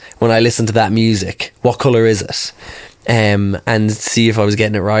head when I listen to that music. What colour is it? And see if I was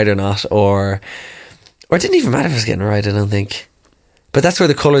getting it right or not, or it didn't even matter if I was getting it right, I don't think. But that's where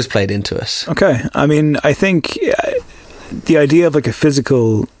the colours played into it. Okay. I mean, I think the idea of like a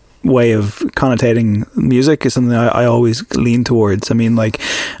physical way of connotating music is something I always lean towards. I mean, like,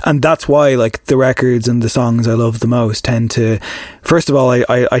 and that's why like the records and the songs I love the most tend to, first of all,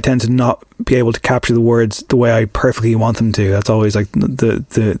 I tend to not be able to capture the words the way I perfectly want them to. That's always like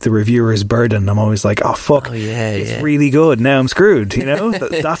the reviewer's burden. I'm always like, oh fuck, it's really good, now I'm screwed, you know.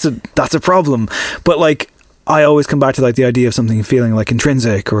 that's a problem. But like, I always come back to like the idea of something feeling like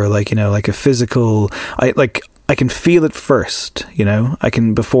intrinsic, or like, you know, like a physical, I can feel it first, you know,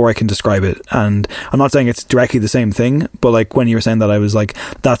 before I can describe it. And I'm not saying it's directly the same thing, but like when you were saying that, I was like,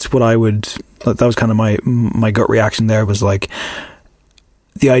 that's what that was kind of my gut reaction there, was like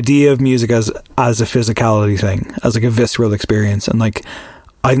the idea of music as a physicality thing, as like a visceral experience. And like,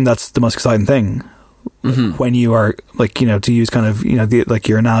 I think that's the most exciting thing. Mm-hmm. When you are like, you know, to use kind of, you know, like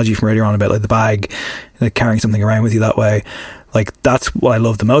your analogy from earlier on about like the bag, like carrying something around with you that way. Like that's what I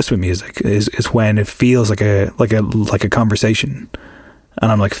love the most with music is when it feels like a conversation,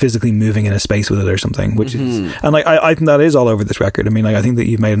 and I'm like physically moving in a space with it or something, which is, and like I think that is all over this record. I mean, like I think that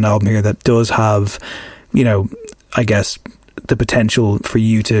you've made an album here that does have, you know, I guess the potential for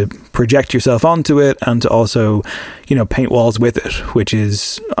you to project yourself onto it and to also, you know, paint walls with it, which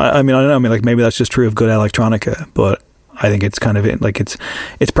is, I mean, I don't know, I mean, like maybe that's just true of good electronica, but I think it's kind of like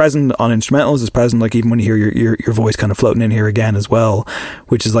it's present on instrumentals. It's present like even when you hear your voice kind of floating in here again as well,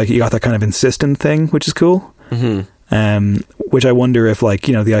 which is like you got that kind of insistent thing, which is cool. Mm-hmm. which I wonder if, like,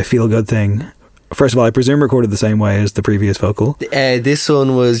 you know, the I Feel Good thing, first of all, I presume recorded the same way as the previous vocal. This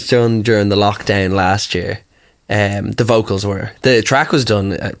one was done during the lockdown last year. The vocals were. The track was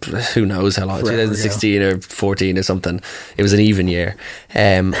done, who knows how long, 2016 or 14 or something. It was an even year.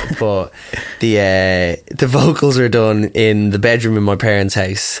 But the vocals were done in the bedroom in my parents'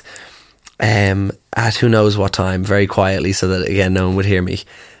 house at who knows what time, very quietly, so that, again, no one would hear me.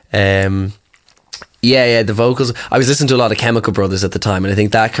 The vocals. I was listening to a lot of Chemical Brothers at the time, and I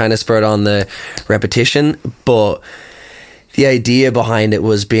think that kind of spurred on the repetition. But the idea behind it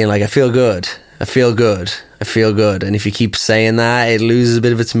was being like, I feel good. I feel good. I feel good. And if you keep saying that, it loses a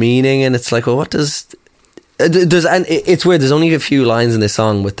bit of its meaning. And it's like, well, what does... and it's weird. There's only a few lines in this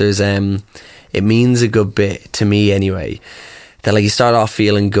song, but there's... it means a good bit, to me anyway. That, like, you start off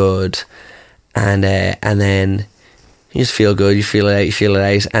feeling good, and then you just feel good. You feel it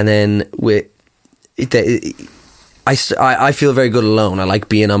out. And then with... I feel very good alone. I like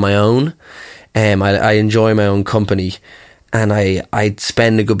being on my own. I enjoy my own company. And I'd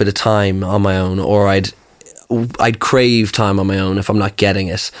spend a good bit of time on my own, or I'd crave time on my own if I'm not getting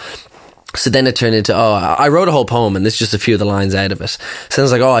it. So then it turned into, I wrote a whole poem, and this is just a few of the lines out of it. So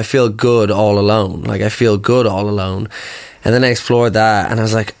it's like, I feel good all alone. Like, I feel good all alone. And then I explored that, and I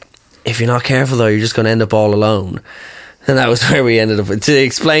was like, if you're not careful though, you're just going to end up all alone. And that was where we ended up. To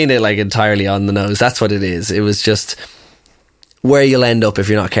explain it like entirely on the nose, that's what it is. It was just where you'll end up if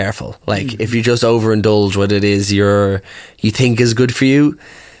you're not careful. Like, if you just overindulge what it is you think is good for you,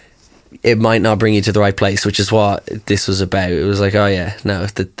 it might not bring you to the right place, which is what this was about. It was like,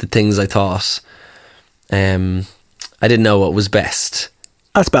 the things I thought, I didn't know what was best.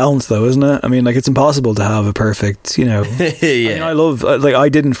 That's balance, though, isn't it? I mean, like, it's impossible to have a perfect, you know... I mean, I love... Like, I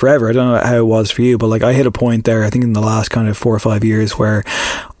didn't forever. I don't know how it was for you, but, like, I hit a point there, I think in the last kind of 4 or 5 years, where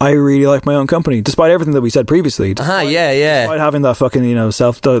I really like my own company, despite everything that we said previously. Despite having that fucking, you know,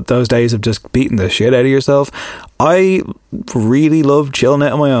 those days of just beating the shit out of yourself. I really love chilling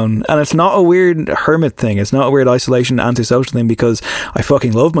out on my own, and it's not a weird hermit thing. It's not a weird isolation, antisocial thing, because I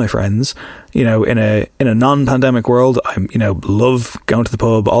fucking love my friends. You know, in a non-pandemic world, I'm, you know, love going to the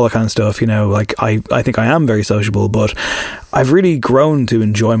pub, all that kind of stuff. You know, like I think I am very sociable, but I've really grown to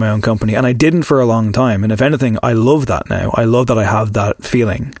enjoy my own company, and I didn't for a long time. And if anything, I love that now. I love that I have that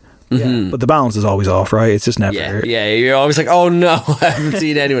feeling. Yeah, but the balance is always off, right? It's just never... Yeah, you're always like, oh no, I haven't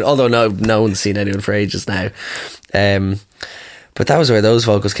seen anyone. Although no one's seen anyone for ages now. But that was where those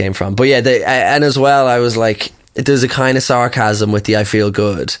vocals came from. But yeah, and as well, I was like, there's a kind of sarcasm with the I feel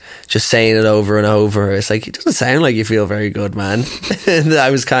good, just saying it over and over. It's like, it doesn't sound like you feel very good, man. And I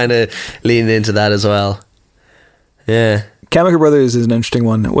was kind of leaning into that as well. Yeah. Chemical Brothers is an interesting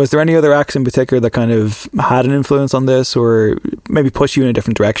one. Was there any other acts in particular that kind of had an influence on this, or maybe pushed you in a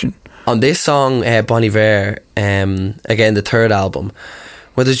different direction? On this song, Bon Iver, again, the third album,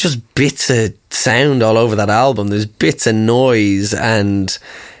 where there's just bits of sound all over that album. There's bits of noise, and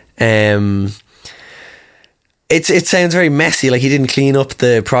it sounds very messy, like he didn't clean up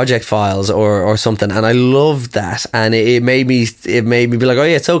the project files or something, and I loved that. And it made me be like, oh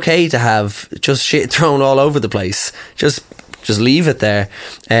yeah, it's okay to have just shit thrown all over the place. Just leave it there.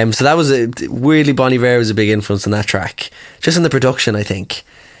 So that was weirdly, Bon Iver was a big influence on that track, just in the production, I think.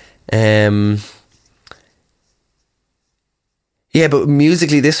 Yeah, but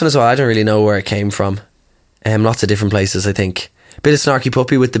musically, this one as well, I don't really know where it came from. Lots of different places, I think. Bit of Snarky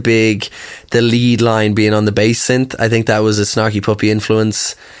Puppy with the lead line being on the bass synth. I think that was a Snarky Puppy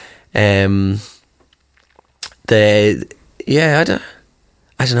influence. I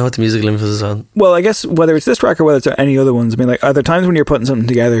don't know what the musical influence is on. Well, I guess whether it's this track or whether it's any other ones, I mean, like, are there times when you're putting something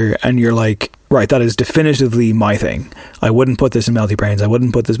together and you're like, right, that is definitively my thing. I wouldn't put this in Melty Brains. I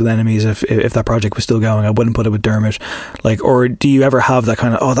wouldn't put this with Enemies if that project was still going. I wouldn't put it with Dermot. Like, or do you ever have that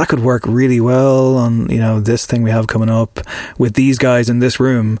kind of, that could work really well on, you know, this thing we have coming up with these guys in this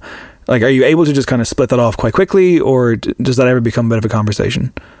room? Like, are you able to just kind of split that off quite quickly, or does that ever become a bit of a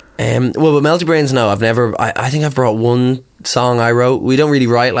conversation? Well, with Melty Brains, no, I've never. I think I've brought one song I wrote. We don't really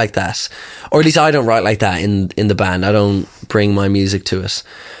write like that, or at least I don't write like that in the band. I don't bring my music to it,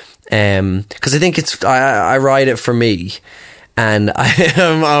 because I think I write it for me. And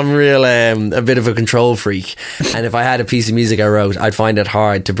I'm real a bit of a control freak, and if I had a piece of music I wrote, I'd find it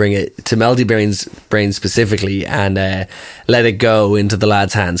hard to bring it to Melty Brains specifically and let it go into the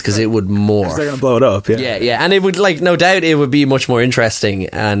lads' hands, because it would morph. They're gonna blow it up. Yeah, and it would, like, no doubt it would be much more interesting,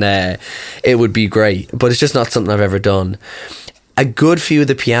 and it would be great, but it's just not something I've ever done. A good few of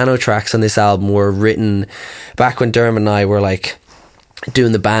the piano tracks on this album were written back when Dermot and I were like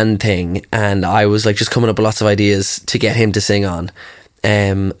doing the band thing, and I was like just coming up with lots of ideas to get him to sing on,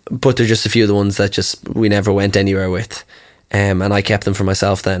 But they're just a few of the ones that just we never went anywhere with, and I kept them for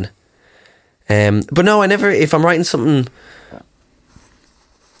myself then. But no, I never, if I'm writing something,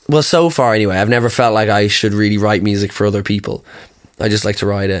 well, so far anyway, I've never felt like I should really write music for other people. I just like to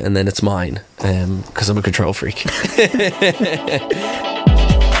write it and then it's mine, because I'm a control freak.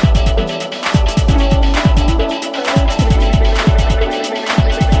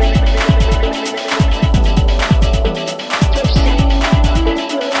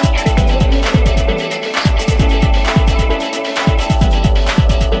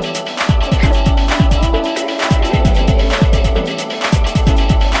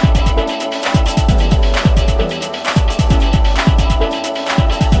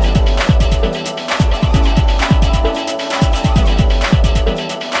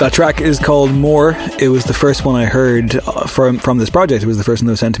 That track is called More. It was the first one I heard from this project. It was the first one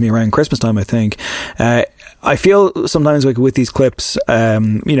that was sent to me around Christmas time, I think. I feel sometimes like with these clips,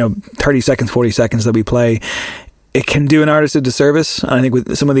 30 seconds, 40 seconds that we play, it can do an artist a disservice. And I think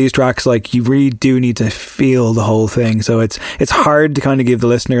with some of these tracks, like, you really do need to feel the whole thing. So it's hard to kind of give the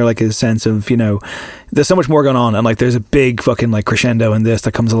listener like a sense of, there's so much more going on, and like there's a big fucking like crescendo in this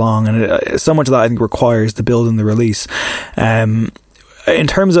that comes along, and so much of that I think requires the build and the release. In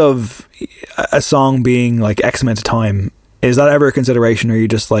terms of a song being like X amount of time, is that ever a consideration, or are you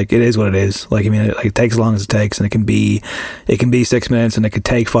just like, it is what it is? Like, I mean, it takes as long as it takes, and it can be 6 minutes, and it could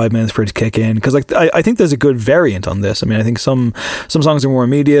take 5 minutes for it to kick in. Because like I think there's a good variant on this. I mean, I think some songs are more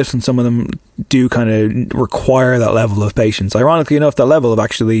immediate, and some of them do kind of require that level of patience. Ironically enough, that level of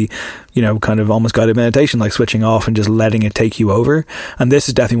actually, kind of almost guided meditation, like switching off and just letting it take you over. And this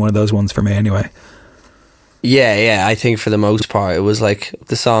is definitely one of those ones for me, anyway. Yeah, I think for the most part it was like,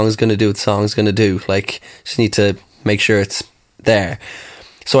 the song's going to do what the song's going to do. Like, just need to make sure it's there.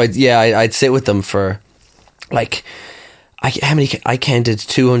 So I'd sit with them for like, I counted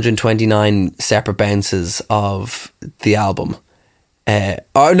 229 separate bounces of the album.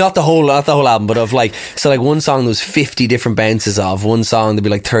 Or not the whole album, but of like, so like one song there was 50 different bounces of, one song there'd be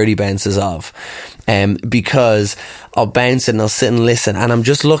like 30 bounces of, because I'll bounce it and I'll sit and listen, and I'm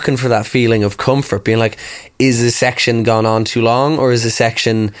just looking for that feeling of comfort, being like, is this section gone on too long, or is this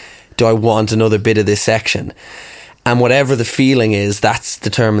section, do I want another bit of this section? And whatever the feeling is, that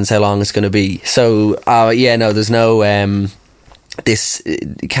determines how long it's going to be. So there's no this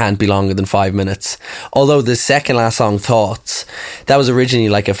can't be longer than 5 minutes. Although the second last song, Thoughts, that was originally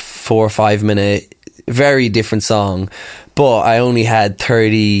like a 4 or 5 minute, very different song, but I only had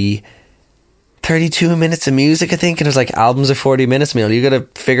 32 minutes of music, I think, and it was like, albums are 40 minutes, Neil, you gotta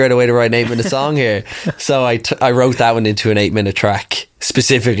figure out a way to write an 8 minute song here. So I wrote that one into an 8 minute track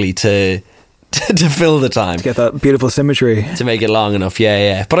specifically to fill the time, to get that beautiful symmetry, to make it long enough.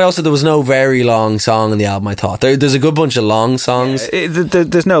 Yeah. But there was no very long song on the album. I thought there's a good bunch of long songs.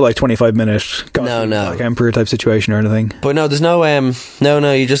 There's no like 25 minute no like Emperor type situation or anything. But no, there's no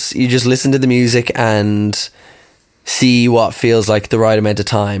no. You just listen to the music and see what feels like the right amount of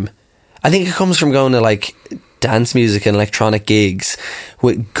time. I think it comes from going to like dance music and electronic gigs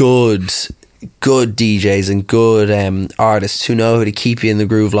with good DJs and good artists who know how to keep you in the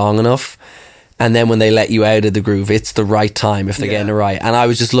groove long enough. And then when they let you out of the groove, it's the right time if they're getting it right. And I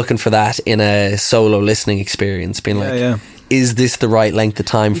was just looking for that in a solo listening experience, being is this the right length of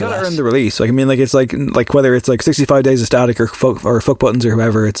time for that? You gotta earn the release. Like, I mean, like, it's like whether it's like 65 Days of Static or Fuck Buttons or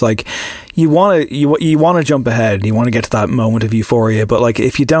whoever, it's like you want to jump ahead, you want to get to that moment of euphoria, but like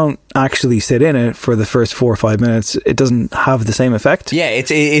if you don't actually sit in it for the first 4 or 5 minutes, it doesn't have the same effect. Yeah,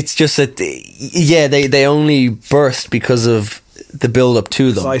 it's just that they only burst because of the build up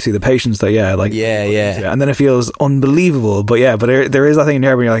to them. Precisely, the patience that and then it feels unbelievable, but there is that thing in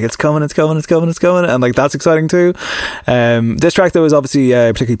there where you're like, it's coming, and like that's exciting too. This track though is obviously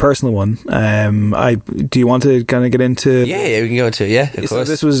a particularly personal one. Do you want to kind of get into? Yeah, we can go into it. Of course.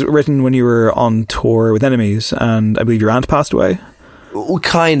 This was written when you were on tour with Enemies, and I believe your aunt passed away.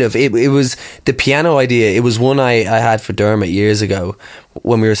 Kind of. It was the piano idea. It was one I had for Dermot years ago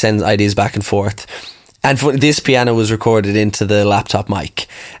when we were sending ideas back and forth. And this piano was recorded into the laptop mic,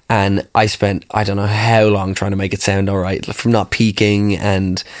 and I spent I don't know how long trying to make it sound all right, from not peaking.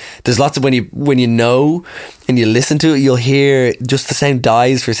 And there's lots of when you know and you listen to it, you'll hear just the sound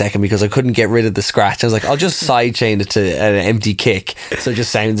dies for a second because I couldn't get rid of the scratch. I was like, I'll just sidechain it to an empty kick so it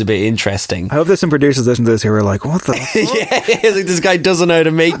just sounds a bit interesting. I hope there's some producers listening to this who are like, what the fuck? Yeah, like, this guy doesn't know how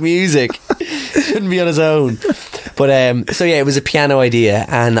to make music. Shouldn't be on his own. But it was a piano idea,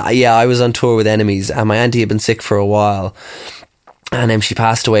 and I was on tour with Enemies, and my auntie had been sick for a while, and she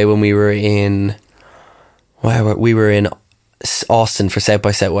passed away when we were in Austin for South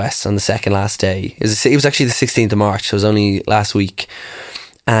by Southwest on the second last day. It was actually the 16th of March, so it was only last week.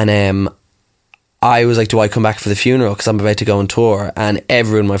 And I was like, do I come back for the funeral? Because I'm about to go on tour. And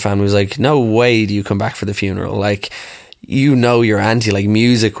everyone in my family was like, no way do you come back for the funeral. Like, you know your auntie, like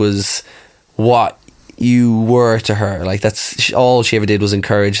music was what you were to her. Like, that's all she ever did was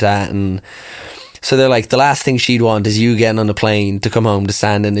encourage that. And so they're like, the last thing she'd want is you getting on a plane to come home to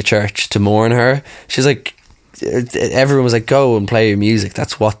stand in the church to mourn her. She's like, everyone was like, go and play your music.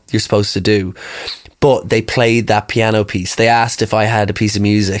 That's what you're supposed to do. But they played that piano piece. They asked if I had a piece of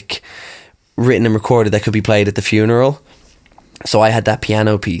music written and recorded that could be played at the funeral. So I had that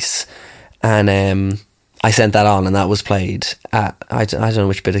piano piece, and I sent that on, and that was played at, I don't know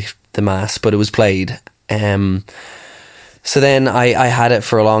which bit of the mass, but it was played. So then I had it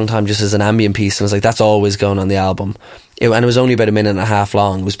for a long time just as an ambient piece, and I was like, that's always going on the album. And it was only about a minute and a half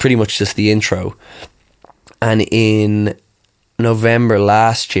long. It was pretty much just the intro. And in November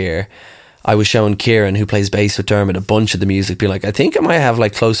last year, I was showing Kieran, who plays bass with Dermot, a bunch of the music, being like, I think I might have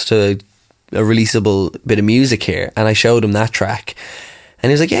like close to a releasable bit of music here. And I showed him that track, and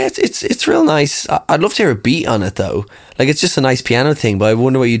he was like, yeah, it's real nice. I'd love to hear a beat on it though. Like, it's just a nice piano thing, but I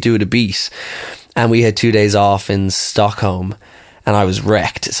wonder what you do with a beat. And we had 2 days off in Stockholm, and I was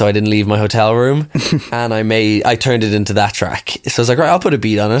wrecked, so I didn't leave my hotel room. And I turned it into that track. So I was like, right, I'll put a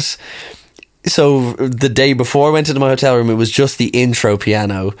beat on it. So the day before I went into my hotel room, it was just the intro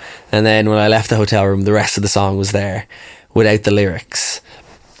piano, and then when I left the hotel room, the rest of the song was there without the lyrics.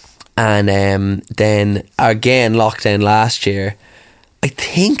 And then again, lockdown last year, I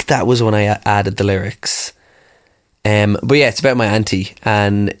think that was when I added the lyrics. But yeah, it's about my auntie,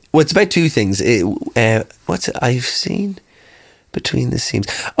 and it's about two things. What's it I've seen between the seams?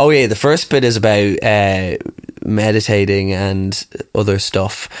 Oh yeah, the first bit is about meditating and other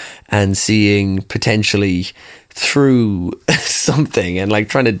stuff, and seeing potentially through something, and like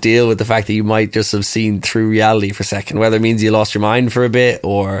trying to deal with the fact that you might just have seen through reality for a second, whether it means you lost your mind for a bit,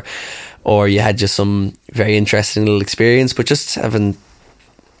 or you had just some very interesting little experience, but just having,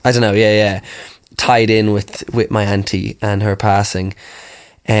 I don't know, tied in with my auntie and her passing.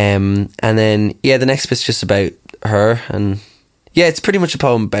 And then the next bit's just about her, and it's pretty much a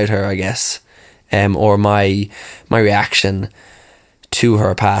poem about her, I guess, or my reaction to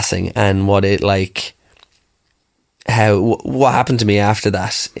her passing, and what happened to me after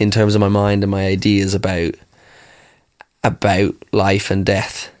that in terms of my mind and my ideas about life and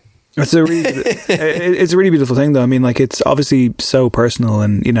death. It's a really beautiful thing, though. I mean, like, it's obviously so personal,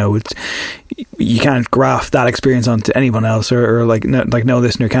 and you know, you can't graft that experience onto anyone else, or no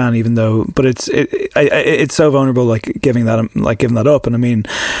listener can, even though. But it's so vulnerable, like giving that up. And I mean,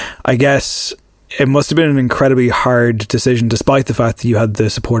 I guess it must have been an incredibly hard decision, despite the fact that you had the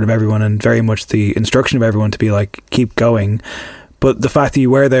support of everyone and very much the instruction of everyone to be like, keep going. But the fact that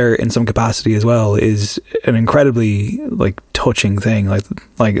you were there in some capacity as well is an incredibly like touching thing. Like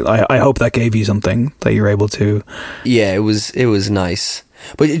I hope that gave you something that you're able to. Yeah, it was nice.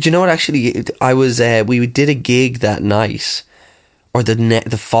 But do you know what? Actually, I was we did a gig that night, or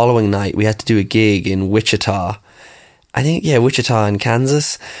the following night. We had to do a gig in Wichita. I think Wichita in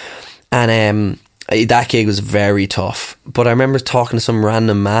Kansas, and that gig was very tough. But I remember talking to some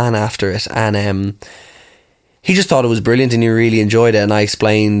random man after it, and he just thought it was brilliant and he really enjoyed it. And I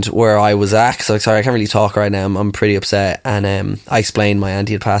explained where I was at, because I was like, sorry, I can't really talk right now. I'm pretty upset. And I explained my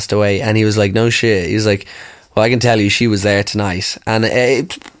auntie had passed away, and he was like, no shit. He was like, well, I can tell you she was there tonight. And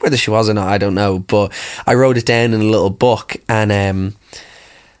whether she was or not, I don't know. But I wrote it down in a little book, and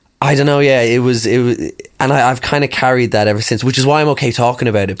I don't know. Yeah, it was, and I've kind of carried that ever since, which is why I'm okay talking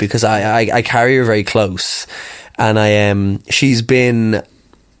about it, because I carry her very close, and she's been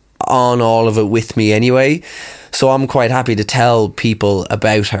on all of it with me anyway, so I'm quite happy to tell people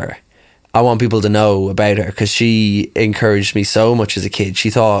about her. I want people to know about her, because she encouraged me so much as a kid.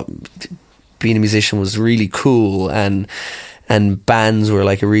 She thought being a musician was really cool, and bands were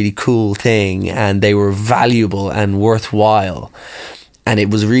like a really cool thing, and they were valuable and worthwhile. And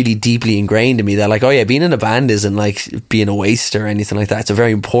it was really deeply ingrained in me that, like, oh yeah, being in a band isn't like being a waste or anything like that. It's a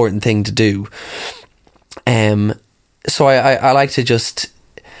very important thing to do. So I like to just,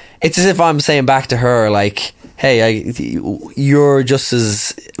 it's as if I'm saying back to her, like, hey, you're just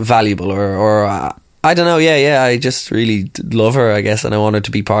as valuable, or I don't know. Yeah. I just really love her, I guess, and I want her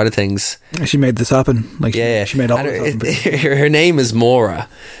to be part of things. She made this happen. Like, yeah, she made all this happen. Her name is Maura,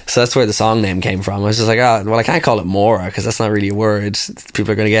 so that's where the song name came from. I was just like, well, I can't call it Maura because that's not really a word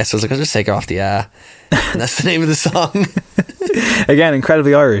people are going to guess. So I was like, I'll just take it off the and that's the name of the song. Again,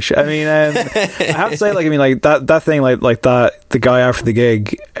 incredibly Irish. I mean, I have to say, like, I mean, like that thing, like that, the guy after the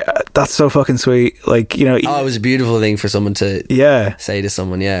gig, that's so fucking sweet. Like, you know, it was a beautiful thing for someone to say to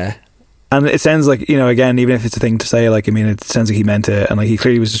someone. Yeah. And it sounds like, you know, again, even if it's a thing to say, like, I mean, it sounds like he meant it, and like he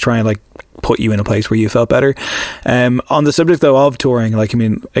clearly was just trying to like put you in a place where you felt better. On the subject though of touring, like, I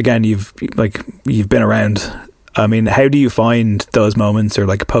mean, again, you've been around. I mean, how do you find those moments, or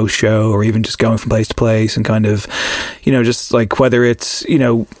like post show, or even just going from place to place and kind of, you know, just like whether it's, you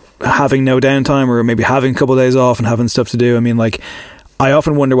know, having no downtime or maybe having a couple of days off and having stuff to do. I mean, like, I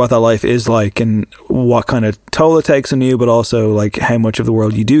often wonder what that life is like and what kind of toll it takes on you, but also like how much of the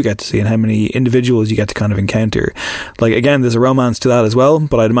world you do get to see and how many individuals you get to kind of encounter. Like, again, there's a romance to that as well,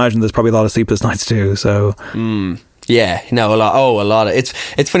 but I'd imagine there's probably a lot of sleepless nights too. So yeah, no, a lot of it's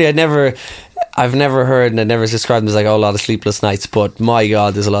funny. I've never heard, and I've never described them as like, a lot of sleepless nights, but my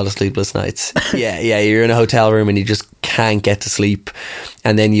God, there's a lot of sleepless nights. Yeah, you're in a hotel room and you just can't get to sleep,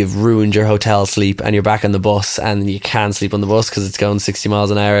 and then you've ruined your hotel sleep and you're back on the bus and you can't sleep on the bus because it's going 60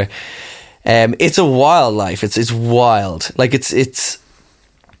 miles an hour. It's a wild life. It's wild. Like, it's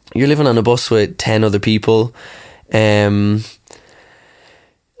you're living on a bus with 10 other people. Like,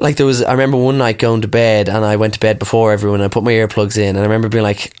 I remember one night going to bed, and I went to bed before everyone. I put my earplugs in, and I remember being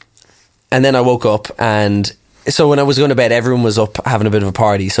like, and then I woke up, and so when I was going to bed, everyone was up having a bit of a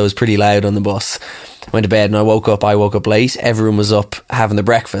party, so it was pretty loud on the bus. I went to bed and I woke up late. Everyone was up having the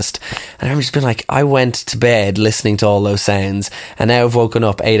breakfast, and I remember just being like, I went to bed listening to all those sounds, and now I've woken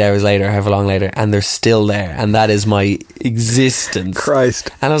up 8 hours later, however long later, and they're still there, and that is my existence.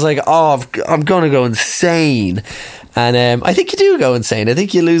 Christ. And I was like, oh, I'm going to go insane. And I think you do go insane. I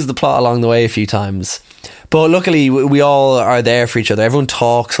think you lose the plot along the way a few times. But luckily, we all are there for each other. Everyone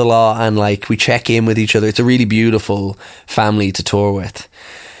talks a lot, and like, we check in with each other. It's a really beautiful family to tour with.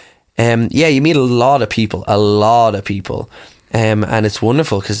 You meet a lot of people, and it's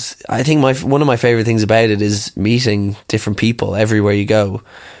wonderful, because I think one of my favourite things about it is meeting different people everywhere you go.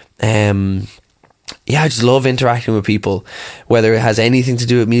 I just love interacting with people, whether it has anything to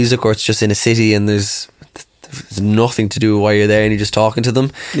do with music or it's just in a city and there's nothing to do with why you're there and you're just talking to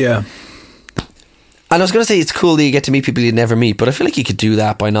them. Yeah. And I was going to say, it's cool that you get to meet people you'd never meet, but I feel like you could do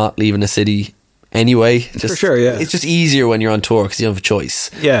that by not leaving a city anyway. For sure, yeah. It's just easier when you're on tour because you don't have a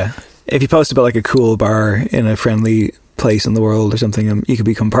choice. Yeah. If you post about like a cool bar in a friendly place in the world or something, you could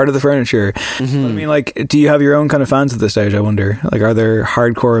become part of the furniture. Mm-hmm. But I mean, like, do you have your own kind of fans at this stage, I wonder? Like, are there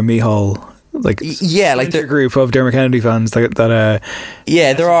hardcore Mihal, like, like the group of Dermot Kennedy fans that there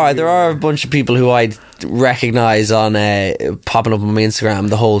are a bunch of people who I'd recognise on popping up on my Instagram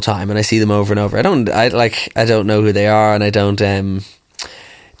the whole time, and I see them over and over. I don't know who they are, and I don't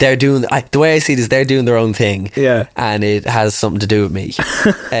they're doing the way I see it is they're doing their own thing, and it has something to do with me.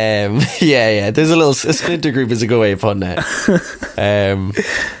 There's a splinter group is a good way of putting it.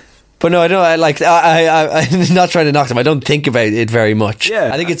 But no, I don't. I'm not trying to knock them. I don't think about it very much.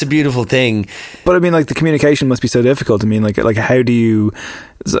 Yeah, I think it's a beautiful thing. But I mean, like, the communication must be so difficult. I mean, like how do you?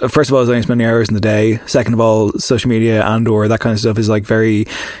 First of all, there's only so many hours in the day. Second of all, social media and/or that kind of stuff is like very,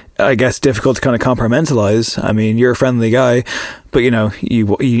 I guess, difficult to kind of compartmentalize. I mean, you're a friendly guy, but you know, you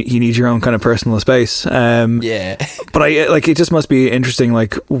need your own kind of personal space. But it just must be interesting,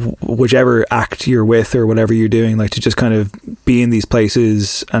 like, whichever act you're with or whatever you're doing, like, to just kind of be in these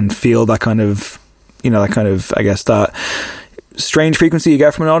places and feel that kind of, you know, that kind of, I guess, that strange frequency you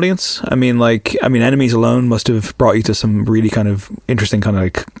get from an audience. I mean, Enemies alone must have brought you to some really kind of interesting kind of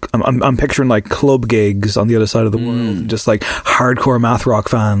like, I'm picturing like club gigs on the other side of the world, just like hardcore math rock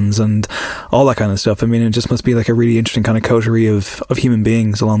fans and all that kind of stuff. I mean, it just must be like a really interesting kind of coterie of human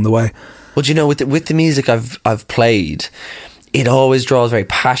beings along the way. Well, do you know, with the music I've played, it always draws very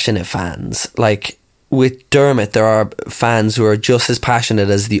passionate fans. Like, with Dermot, there are fans who are just as passionate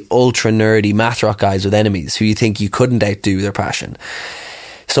as the ultra nerdy math rock guys with Enemies, who you think you couldn't outdo their passion.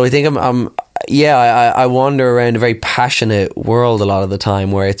 So I think I wander around a very passionate world a lot of the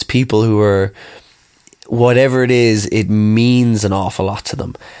time, where it's people who are, whatever it is, it means an awful lot to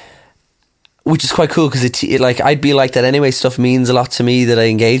them, which is quite cool, because it like, I'd be like that anyway. Stuff means a lot to me that I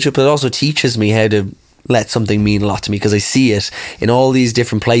engage with, but it also teaches me how to let something mean a lot to me, because I see it in all these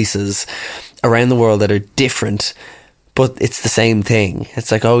different places around the world that are different, but it's the same thing.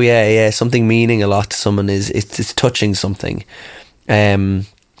 It's like, oh yeah, something meaning a lot to someone it's touching something. It's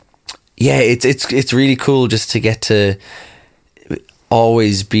really cool just to get to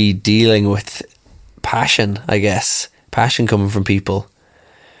always be dealing with passion, I guess. Passion coming from people.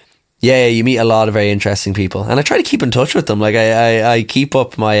 Yeah, you meet a lot of very interesting people, and I try to keep in touch with them. Like, I keep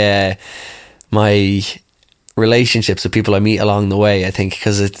up my my relationships with people I meet along the way, I think,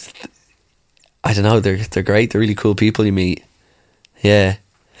 because it's, I don't know, they're great. They're really cool people you meet. Yeah.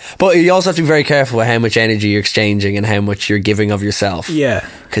 But you also have to be very careful with how much energy you're exchanging and how much you're giving of yourself. Yeah.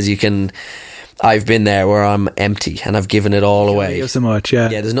 because I've been there where I'm empty and I've given it all away. So much,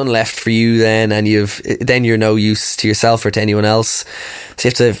 yeah. Yeah, there's nothing left for you then, and you're no use to yourself or to anyone else. So you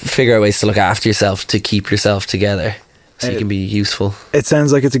have to figure out ways to look after yourself, to keep yourself together, so you can be useful. It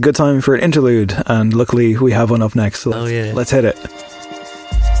sounds like it's a good time for an interlude, and luckily we have one up next. So let's hit it.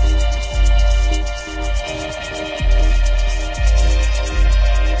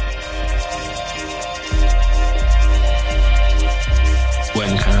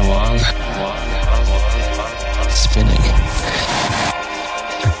 When kind of wild, spinning.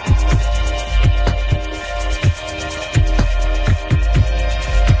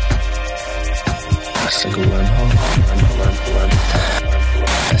 It's like a wormhole.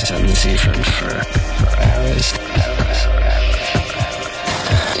 I sat in the seafront for hours.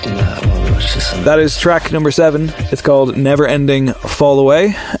 That is track number 7. It's called Never Ending Fall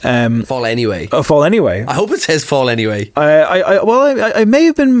Away. Fall Anyway. Fall Anyway. I hope it says Fall Anyway. I may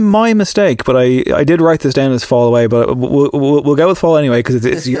have been my mistake, but I did write this down as Fall Away, but we'll go with Fall Anyway because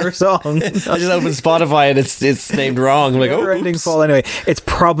it's your song. I just opened Spotify and it's named wrong. I'm like, Never Ending Fall Anyway. It's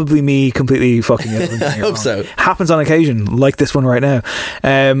probably me completely fucking it. I hope so. Happens on occasion, like this one right now.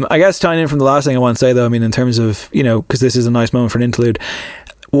 I guess tying in from the last thing I want to say, though, I mean, in terms of, because this is a nice moment for an interlude,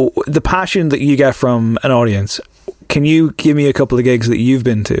 the passion that you get from an audience, can you give me a couple of gigs that you've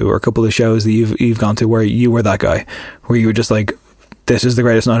been to or a couple of shows that you've gone to where you were that guy, where you were just like, this is the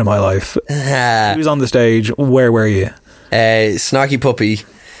greatest night of my life? He was on the stage. Where were you? Snarky Puppy.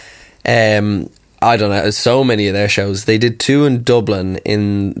 I don't know, so many of their shows. They did 2 in Dublin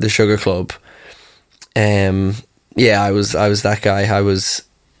in the Sugar Club. Yeah, I was that guy.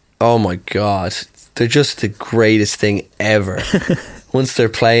 Oh my God, they're just the greatest thing ever. Once they're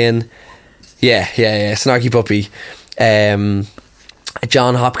playing, yeah. Snarky Puppy.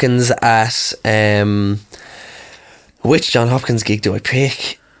 John Hopkins at which John Hopkins gig do I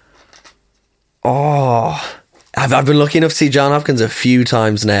pick? I've been lucky enough to see John Hopkins a few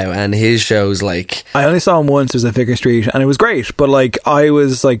times now, and his shows, like, I only saw him once. It was at Vicar Street, and it was great, but like I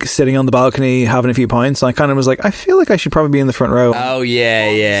was like sitting on the balcony having a few pints, and I kind of was like, I feel like I should probably be in the front row. Oh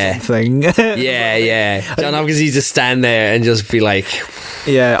yeah thing. yeah John Hopkins used to stand there and just be like,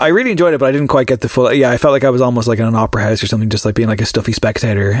 yeah, I really enjoyed it, but I didn't quite get the full. I felt like I was almost like in an opera house or something, just like being like a stuffy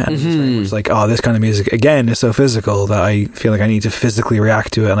spectator, and it was very much like, oh, this kind of music again is so physical that I feel like I need to physically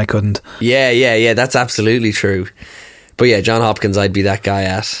react to it, and I couldn't. Yeah, that's absolutely true. But yeah, John Hopkins, I'd be that guy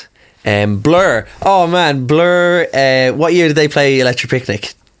at. Blur. Oh man, Blur. What year did they play Electric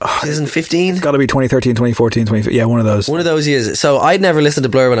Picnic? 2015? It's got to be 2013, 2014, 2015. Yeah, one of those. One of those years. So I'd never listened to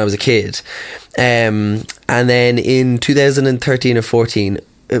Blur when I was a kid. And then in 2013 or 14,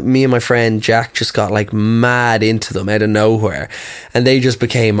 me and my friend Jack just got like mad into them out of nowhere. And they just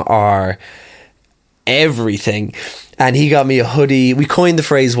became our everything. And he got me a hoodie. We coined the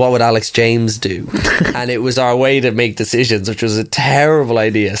phrase, what would Alex James do? And it was our way to make decisions, which was a terrible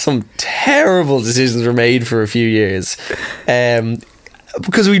idea. Some terrible decisions were made for a few years.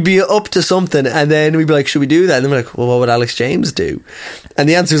 Because we'd be up to something and then we'd be like, should we do that? And then we're like, well, what would Alex James do? And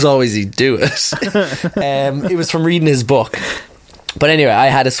the answer was always he'd do it. It was from reading his book. But anyway, I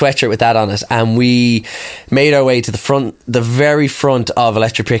had a sweatshirt with that on it, and we made our way to the very front of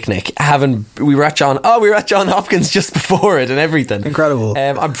Electric Picnic. We were at John Hopkins just before it and everything. Incredible.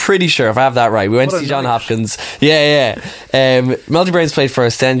 I'm pretty sure if I have that right. We went to see John Hopkins. Yeah. Melody Brains played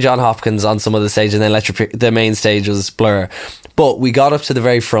first, then John Hopkins on some other stage, and then the main stage was Blur. But we got up to the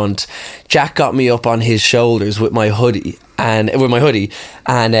very front. Jack got me up on his shoulders with my hoodie, and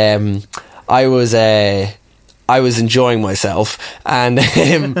I was enjoying myself, and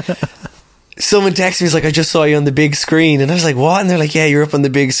someone texted me, was like, I just saw you on the big screen, and I was like, what? And they're like, yeah, you're up on the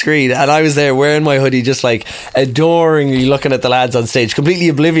big screen. And I was there wearing my hoodie, just like adoringly looking at the lads on stage, completely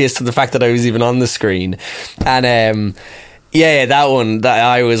oblivious to the fact that I was even on the screen. And that one,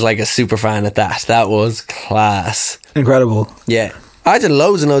 I was like a super fan at that was class. Incredible. Yeah, I did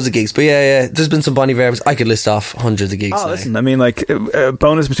loads and loads of gigs, but yeah, there's been some Bon Iver. I could list off hundreds of gigs. Oh, listen, I mean, like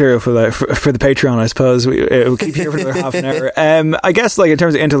bonus material for the Patreon, I suppose. We'll keep you here for another half an hour. I guess, like in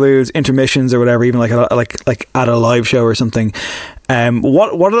terms of interludes, intermissions, or whatever, even like at a live show or something.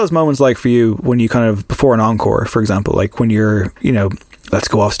 What are those moments like for you when you kind of before an encore, for example, like when you're, let's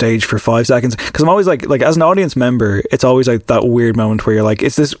go off stage for 5 seconds, because I'm always like as an audience member, it's always like that weird moment where you're like,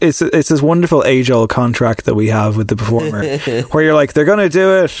 it's this wonderful age-old contract that we have with the performer where you're like, they're gonna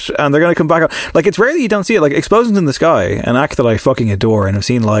do it and they're gonna come back up. Like, it's rare that you don't see it. Like Explosions in the Sky, an act that I fucking adore and have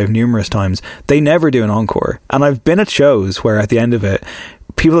seen live numerous times, they never do an encore, and I've been at shows where at the end of it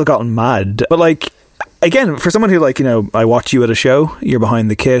people have gotten mad, but like again, for someone who, like, you know, I watch you at a show, you're behind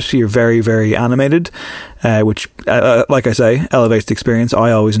the kit, you're very, very animated, which, like I say, elevates the experience.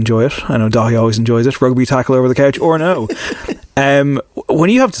 I always enjoy it. I know Dahi always enjoys it. Rugby tackle over the couch, or no. When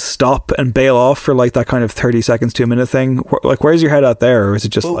you have to stop and bail off for like that kind of 30 seconds to a minute thing, like, where's your head out there? Or is it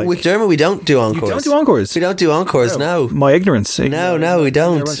just like... With Dermot, we don't do encores. You don't do encores? We don't do encores, no. My ignorance. No, we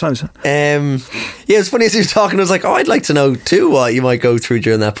don't. Yeah, it's funny as you were talking, I was like, oh, I'd like to know too what you might go through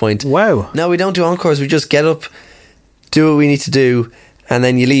during that point. Wow. No, we don't do encores. We just get up, do what we need to do, and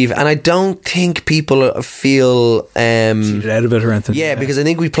then you leave. And I don't think people feel... cheated out of it or anything. Yeah, because I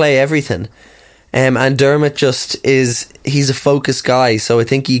think we play everything. And Dermot just he's a focused guy, so I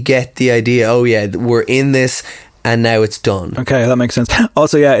think you get the idea, oh yeah, we're in this and now it's done. Okay, that makes sense.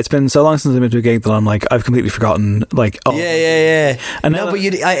 Also, yeah, it's been so long since I've been to a gig that I'm like, I've completely forgotten, like, oh. Yeah. And no, but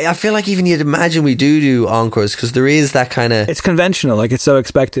I feel like even you'd imagine we do encores, because there is that kind of... It's conventional, like, it's so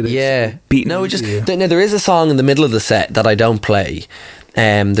expected. It's beaten. No, there is a song in the middle of the set that I don't play.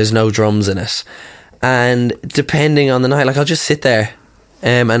 There's no drums in it. And depending on the night, like, I'll just sit there,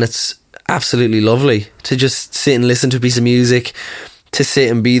 and it's absolutely lovely to just sit and listen to a piece of music, to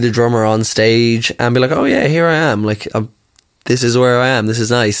sit and be the drummer on stage and be like, oh yeah, here I am, like, this is where I am, this is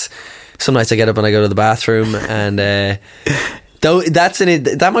nice. Some nights I get up and I go to the bathroom, and though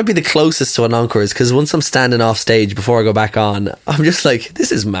that might be the closest to an encore, is because once I'm standing off stage before I go back on, I'm just like,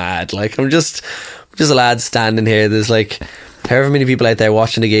 this is mad, like, I'm just a lad standing here, there's like however many people out there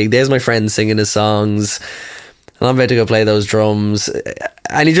watching the gig, there's my friend singing his songs, and I'm about to go play those drums,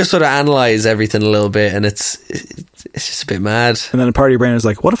 and you just sort of analyse everything a little bit, and it's just a bit mad. And then a part of your brain is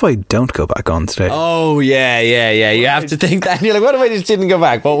like, what if I don't go back on stage? Oh yeah. You have to think that, and you're like, what if I just didn't go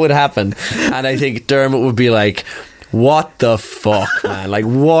back? What would happen? And I think Dermot would be like, what the fuck, man? Like,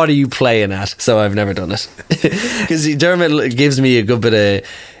 what are you playing at? So I've never done it, because Dermot gives me a good bit of...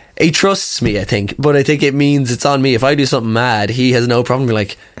 He trusts me, I think, but I think it means it's on me. If I do something mad, he has no problem being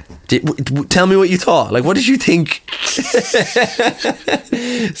like, tell me what you thought. Like, what did you think?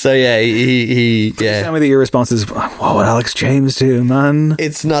 So yeah, he Tell me that your response is, what would Alex James do, man?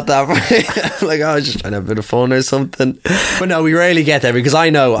 It's not that I'm like, I was just trying to have a bit of fun or something. But no, we rarely get there, because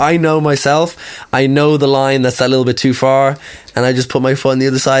I know myself. I know the line that's a little bit too far, and I just put my foot on the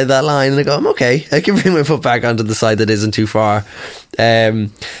other side of that line, and I go, I'm okay, I can bring my foot back onto the side that isn't too far.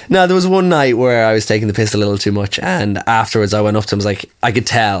 No, there was one night where I was taking the piss a little too much, and afterwards I went up to him, was like, I could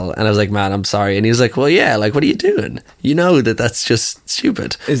tell, and I was like, man, I'm sorry. And he was like, well, yeah, like, what are you doing? You know that's just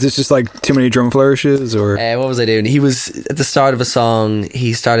stupid. Is this just like too many drum flourishes, or what was I doing? He was at the start of a song,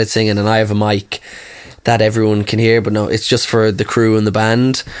 he started singing, and I have a mic that everyone can hear, but no, it's just for the crew and the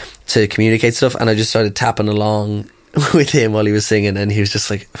band to communicate stuff, and I just started tapping along with him while he was singing, and he was just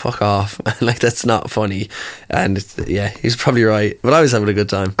like, fuck off. Like, that's not funny. And yeah, he was probably right, but I was having a good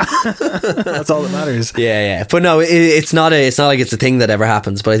time. That's all that matters. Yeah. But no, it's not like it's a thing that ever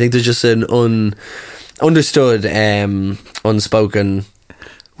happens, but I think there's just an understood, unspoken,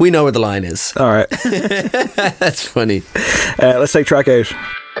 we know where the line is. All right. That's funny. Let's take track 8.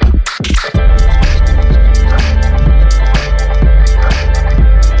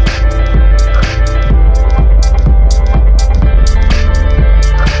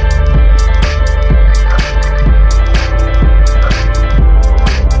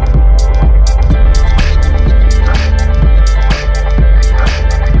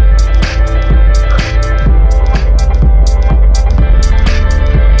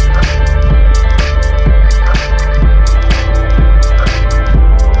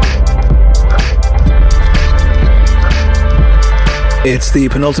 It's the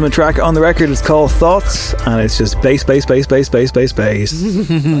penultimate track on the record. It's called Thoughts, and it's just bass. I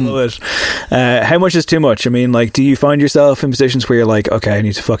love it. How much is too much? I mean, like, do you find yourself in positions where you're like, okay, I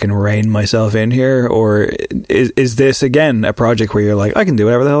need to fucking rein myself in here? Or is this, again, a project where you're like, I can do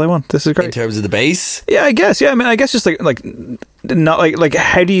whatever the hell I want? This is great. In terms of the bass? Yeah, I guess. Yeah, I mean, I guess just like not like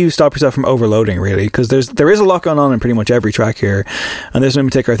how do you stop yourself from overloading, really? Because there is a lot going on in pretty much every track here, and this one in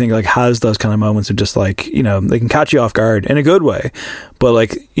particular I think like has those kind of moments of just like, you know, they can catch you off guard in a good way, but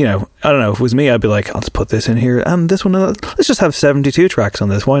like, you know, I don't know, if it was me I'd be like, I'll just put this in here, and this one, let's just have 72 tracks on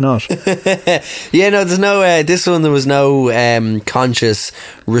this, why not? Yeah, no, there's no this one, there was no conscious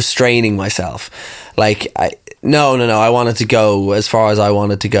restraining myself. Like, No, I wanted to go as far as I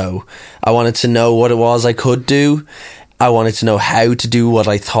wanted to go. I wanted to know what it was I could do. I wanted to know how to do what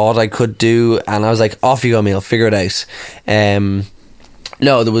I thought I could do, and I was like, off you go, Neil, figure it out.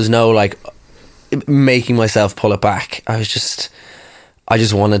 No, there was no like making myself pull it back. I just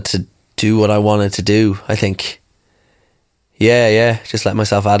wanted to do what I wanted to do, I think. Yeah, just let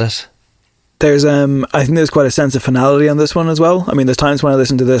myself at it. There's I think there's quite a sense of finality on this one as well. I mean, there's times when I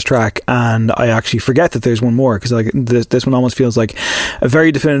listen to this track and I actually forget that there's one more, because like this one almost feels like a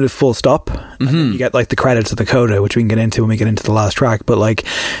very definitive full stop. And then you get like the credits of the coda, which we can get into when we get into the last track. But like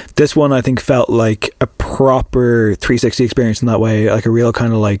this one, I think felt like a proper 360 experience in that way, like a real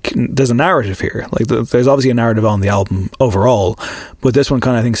kind of like, there's a narrative here. Like there's obviously a narrative on the album overall, but this one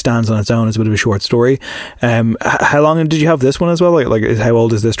kind of I think stands on its own as a bit of a short story. How long did you have this one as well? Like how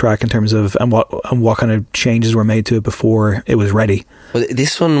old is this track in terms of and what kind of changes were made to it before it was ready? Well,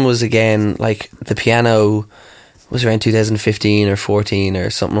 this one was, again, like the piano was around 2015 or 14 or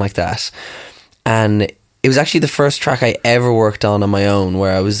something like that, and it was actually the first track I ever worked on my own,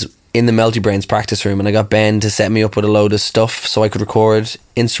 where I was in the Melty Brains practice room and I got Ben to set me up with a load of stuff so I could record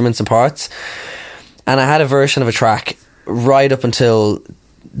instruments and parts, and I had a version of a track right up until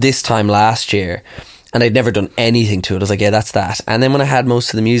this time last year, and I'd never done anything to it. I was like, yeah, that's that. And then when I had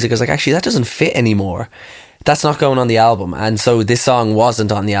most of the music, I was like, actually, that doesn't fit anymore. That's not going on the album. And so this song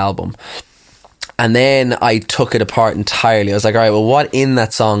wasn't on the album. And then I took it apart entirely. I was like, all right, well, what in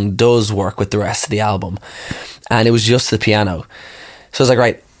that song does work with the rest of the album? And it was just the piano. So I was like,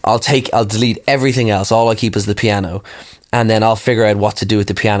 right, I'll delete everything else. All I keep is the piano. And then I'll figure out what to do with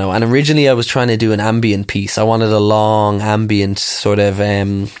the piano. And originally I was trying to do an ambient piece. I wanted a long ambient sort of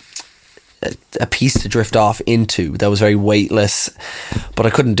a piece to drift off into that was very weightless, but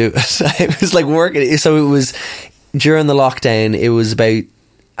I couldn't do it. It was like working. So it was during the lockdown. It was about,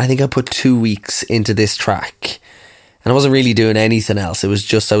 I think I put 2 weeks into this track, and I wasn't really doing anything else. It was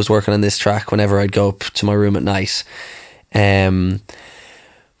just I was working on this track whenever I'd go up to my room at night.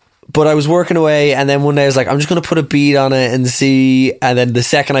 But I was working away, and then one day I was like, I'm just going to put a beat on it and see. And then the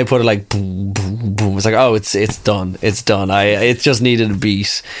second I put it, like boom, boom, boom, it's like, oh, it's done. It's done. It just needed a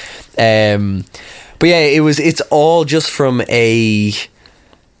beat. But yeah, it's all just from a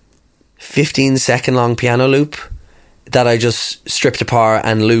 15-second long piano loop that I just stripped apart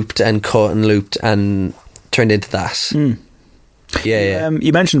and looped and cut and looped and turned into that. Yeah.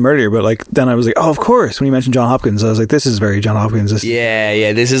 You mentioned Murder, but like then I was like, oh, of course. When you mentioned John Hopkins, I was like, this is very John Hopkins.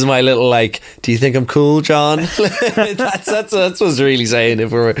 Yeah. This is my little like, do you think I'm cool, John? that's what's really saying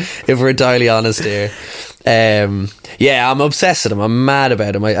if we're entirely honest here. Yeah, I'm obsessed with him. I'm mad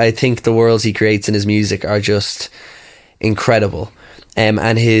about him. I think the worlds he creates in his music are just incredible.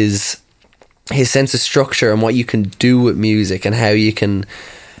 And his sense of structure and what you can do with music and how you can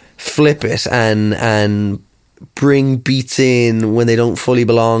flip it and bring beats in when they don't fully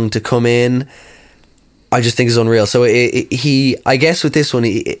belong to come in, I just think is unreal. So I guess with this one,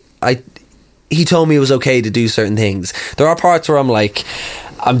 he told me it was okay to do certain things. There are parts where I'm like,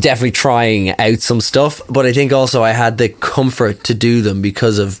 I'm definitely trying out some stuff, but I think also I had the comfort to do them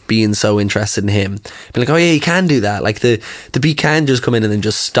because of being so interested in him. Being like, oh yeah, you can do that. Like the beat can just come in and then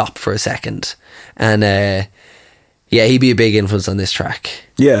just stop for a second. And yeah, he'd be a big influence on this track.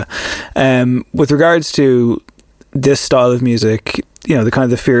 Yeah. With regards to this style of music, you know, the kind of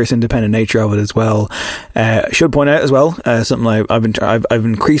the fierce independent nature of it as well, I should point out as well, something I've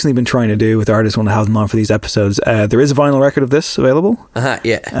increasingly been trying to do with artists when I have them on for these episodes. There is a vinyl record of this available.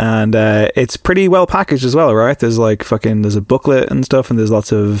 Yeah. And it's pretty well packaged as well, right? There's like there's a booklet and stuff, and there's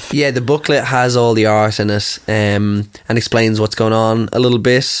lots of... Yeah, the booklet has all the art in it, and explains what's going on a little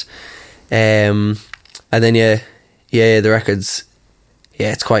bit. And then the records...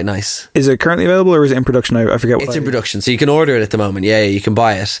 Yeah, it's quite nice. Is it currently available or is it in production? I forget what it's in production, so you can order it at the moment. Yeah, you can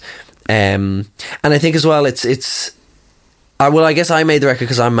buy it. And I think as well, I guess I made the record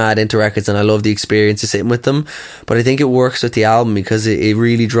because I'm mad into records and I love the experience of sitting with them. But I think it works with the album because it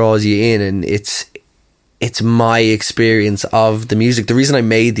really draws you in, and it's my experience of the music. The reason I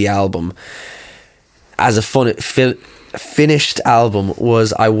made the album as a finished album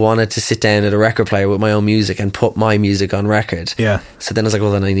was I wanted to sit down at a record player with my own music and put my music on record. Yeah. So then I was like,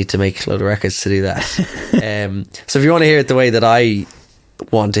 well, then I need to make a load of records to do that. So if you want to hear it the way that I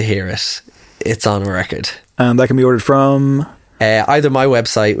want to hear it, it's on a record. And that can be ordered from? Either my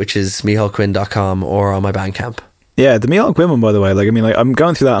website, which is micheálquinn.com, or on my Bandcamp. Yeah, the Micheál Quinn one, by the way. Like, I mean, like, I'm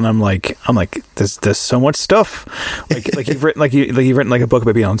going through that, and I'm like, there's so much stuff. Like you've written like a book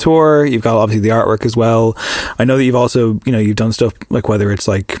about being on tour. You've got obviously the artwork as well. I know that you've also, you've done stuff like whether it's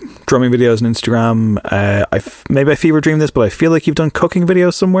like drumming videos on Instagram. Maybe I fever dream this, but I feel like you've done cooking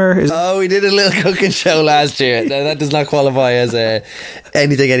videos somewhere. We did a little cooking show last year. Now, that does not qualify as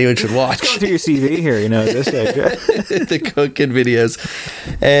anything anyone should watch. Go through your CV here, at this stage. The cooking videos.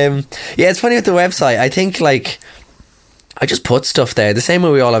 Yeah, it's funny with the website. I think like, I just put stuff there the same way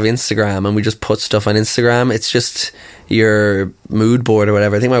we all have Instagram, and we just put stuff on Instagram. It's just your mood board or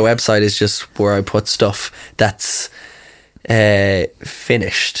whatever. I think my website is just where I put stuff that's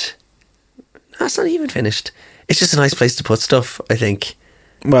finished. it's not even finished. It's just a nice place to put stuff, I think.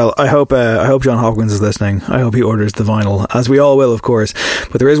 Well, I hope John Hopkins is listening. I hope he orders the vinyl, as we all will, of course.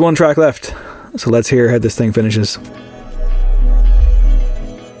 But there is one track left, so let's hear how this thing finishes.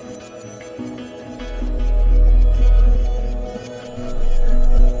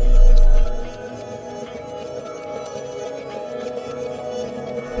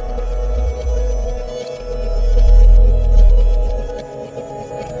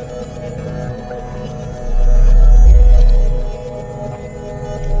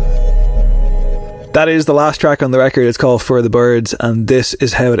 That is the last track on the record. It's called For the Birds, and this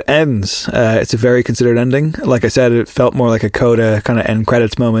is how it ends. It's a very considered ending. Like I said, it felt more like a coda kind of end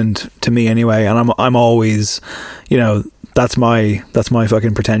credits moment to me anyway, and I'm always, you know, that's my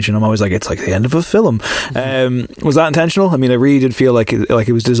fucking pretension. I'm always like, it's like the end of a film. Was that intentional? I mean, I really did feel like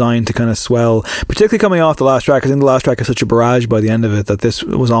it was designed to kind of swell, particularly coming off the last track, because I think the last track is such a barrage by the end of it that this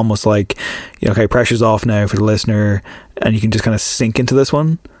was almost like, you know, okay, pressure's off now for the listener, and you can just kind of sink into this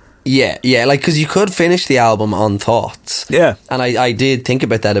one. Yeah, like, because you could finish the album on thoughts. Yeah. And I did think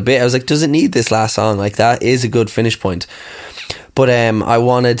about that a bit. I was like, does it need this last song? Like, that is a good finish point. But I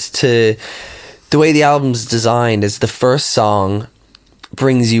wanted to... The way the album's designed is the first song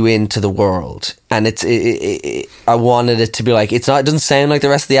brings you into the world. And I wanted it to be like... It doesn't sound like the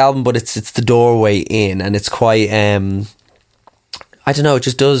rest of the album, but it's the doorway in. And it's quite... I don't know, it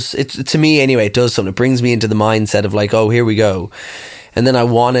just does... To me, anyway, it does something. It brings me into the mindset of like, oh, here we go. And then I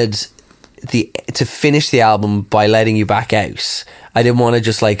wanted to finish the album by letting you back out. I didn't want to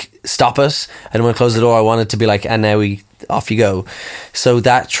just like stop it. I didn't want to close the door. I wanted to be like, and now off you go. So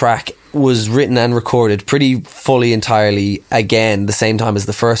that track was written and recorded pretty fully entirely again the same time as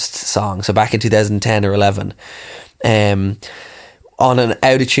the first song. So back in 2010 or 11. On an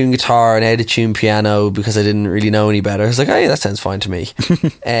out-of-tune guitar and out-of-tune piano, because I didn't really know any better. I was like, oh yeah, that sounds fine to me.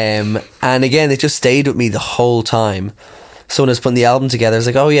 And again, it just stayed with me the whole time. So when I was putting the album together, I was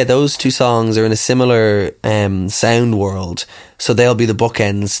like, oh yeah, those two songs are in a similar sound world. So they'll be the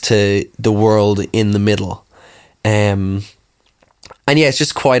bookends to the world in the middle. And yeah, it's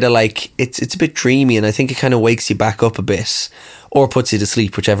just quite a like, it's a bit dreamy, and I think it kind of wakes you back up a bit, or puts you to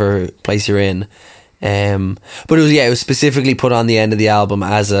sleep, whichever place you're in. But it was specifically put on the end of the album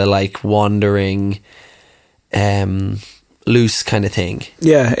as a like wandering, loose kind of thing.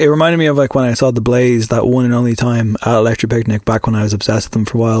 Yeah, it reminded me of like when I saw The Blaze that one and only time at Electric Picnic back when I was obsessed with them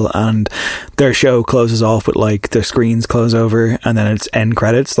for a while, and their show closes off with like their screens close over and then it's end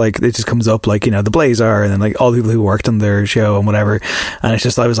credits. Like it just comes up like, you know, The Blaze are, and then like all the people who worked on their show and whatever, and it's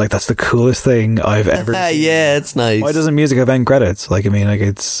just, I was like, that's the coolest thing I've ever seen. Yeah, it's nice. Why doesn't music have end credits? Like, I mean, like,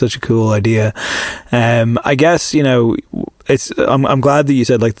 it's such a cool idea. I guess, you know, I'm glad that you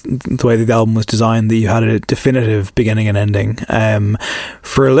said like the way that the album was designed, that you had a definitive beginning and ending.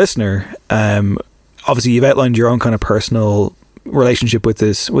 For a listener, obviously you've outlined your own kind of personal relationship with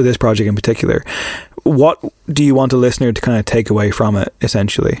this project in particular. What do you want a listener to kind of take away from it,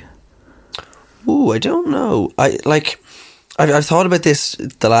 essentially? Ooh, I don't know. I've thought about this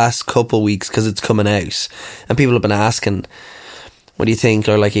the last couple of weeks because it's coming out, and people have been asking, what do you think,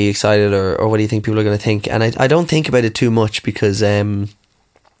 or like, are you excited, or what do you think people are going to think? And I don't think about it too much because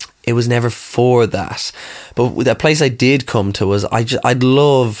it was never for that. But the place I did come to was I'd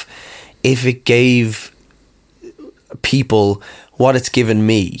love if it gave people what it's given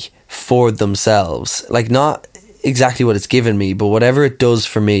me for themselves. Like, not exactly what it's given me, but whatever it does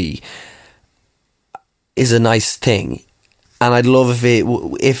for me is a nice thing. And I'd love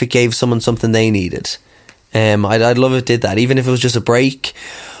if it gave someone something they needed. I'd love if it did that, even if it was just a break.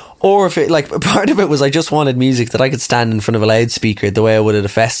 Or if it, like, part of it was I just wanted music that I could stand in front of a loudspeaker the way I would at a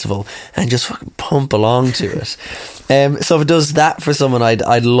festival and just fucking pump along to it. So if it does that for someone,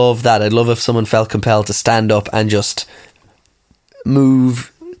 I'd love that. I'd love if someone felt compelled to stand up and just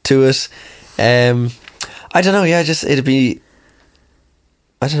move to it. I don't know. Yeah, it'd be.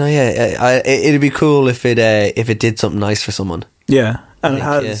 I don't know. Yeah, it'd be cool if it did something nice for someone. Yeah, and it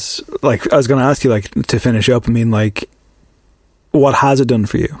has. Yeah. Like, I was going to ask you, like, to finish up. I mean, like, what has it done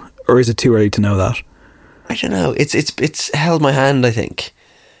for you? Or is it too early to know that? I don't know. It's held my hand, I think.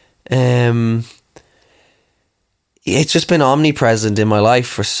 It's just been omnipresent in my life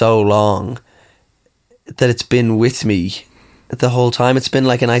for so long that it's been with me the whole time. It's been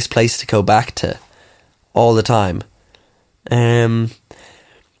like a nice place to go back to all the time.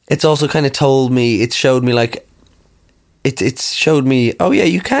 It's also kind of showed me like, it showed me, oh yeah,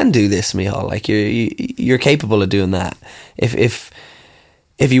 you can do this, Michal. Like, you're capable of doing that.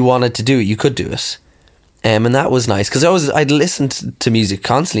 If you wanted to do it, you could do it. And that was nice, because I'd listen to music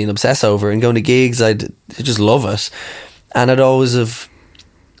constantly and obsess over, and going to gigs, I'd just love it. And I'd always have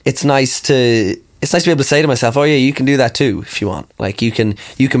it's nice to be able to say to myself, oh yeah, you can do that too if you want. Like you can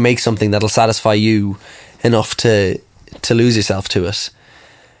make something that'll satisfy you enough to lose yourself to it.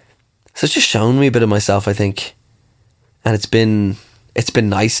 So it's just shown me a bit of myself, I think, and it's been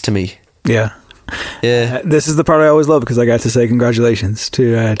nice to me. Yeah. This is the part I always love, because I get to say congratulations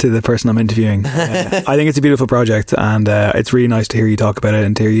to the person I'm interviewing. I think it's a beautiful project, and it's really nice to hear you talk about it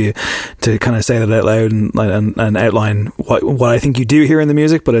and to hear you to kind of say that out loud and outline what I think you do hear in the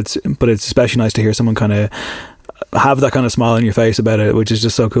music. But it's especially nice to hear someone kind of have that kind of smile on your face about it, which is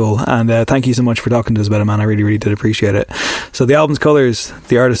just so cool. And thank you so much for talking to us about it, man. I really, really did appreciate it. So the album's Colours,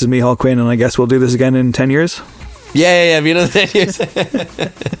 the artist is Micheál Quinn, and I guess we'll do this again in 10 years. Yeah, you know, 10 years. All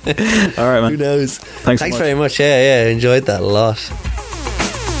right, man. Who knows? Thanks very much. Yeah, enjoyed that a lot.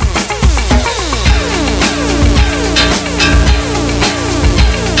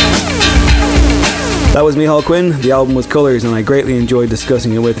 That was Micheál Quinn. The album was Colours, and I greatly enjoyed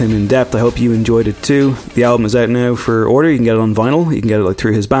discussing it with him in depth. I hope you enjoyed it too. The album is out now for order. You can get it on vinyl. You can get it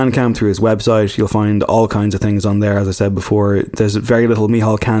through his Bandcamp, through his website. You'll find all kinds of things on there. As I said before, there's very little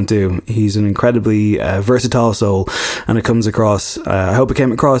Micheál can't do. He's an incredibly versatile soul, and it comes across. I hope it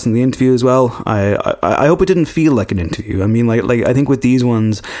came across in the interview as well. I hope it didn't feel like an interview. I mean, like I think with these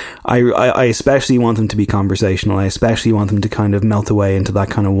ones, I especially want them to be conversational. I especially want them to kind of melt away into that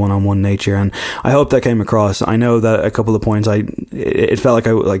kind of one-on-one nature, and I hope that came across. I know that a couple of points it felt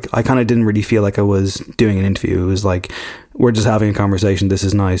like I kind of didn't really feel like I was doing an interview. It was like, we're just having a conversation. This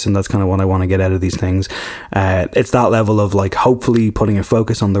is nice, and that's kind of what I want to get out of these things. It's that level of like hopefully putting a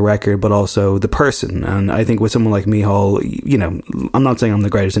focus on the record, but also the person. And I think with someone like Micheál, you know, I'm not saying I'm the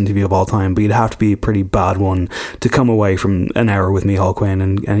greatest interview of all time, but you'd have to be a pretty bad one to come away from an hour with Micheál Quinn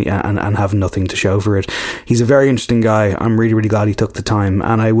and have nothing to show for it. He's a very interesting guy. I'm really, really glad he took the time,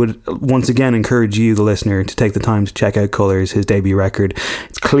 and I would once again encourage you, the listener, to take the time to check out Colours, his debut record.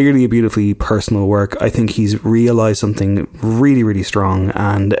 It's clearly a beautifully personal work. I think he's realised something really, really strong,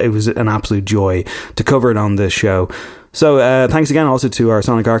 and it was an absolute joy to cover it on this show. So thanks again also to our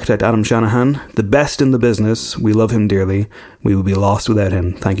sonic architect Adam Shanahan, the best in the business. We love him dearly. We would be lost without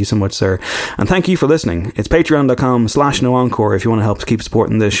him. Thank you so much, sir. And thank you for listening. It's patreon.com/noencore if you want to help keep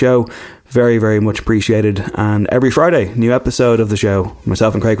supporting this show. Very, very much appreciated. And every Friday, new episode of the show,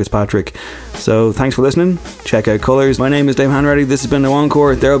 myself and Craig Fitzpatrick. So thanks for listening. Check out Colours. My name is Dave Hanratty. This has been No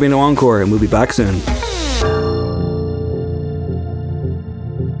Encore. There will be No Encore, and we'll be back soon.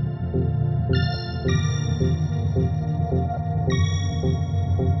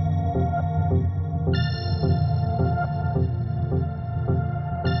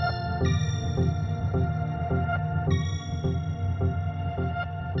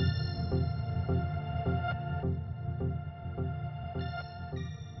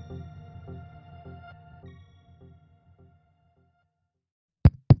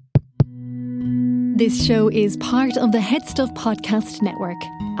 This show is part of the Head Stuff Podcast Network,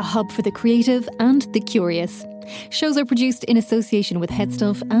 a hub for the creative and the curious. Shows are produced in association with Head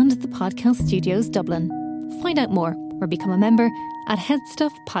Stuff and the Podcast Studios Dublin. Find out more or become a member at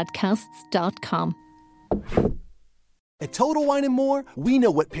headstuffpodcasts.com. At Total Wine & More, we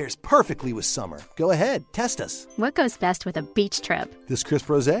know what pairs perfectly with summer. Go ahead, test us. What goes best with a beach trip? This crisp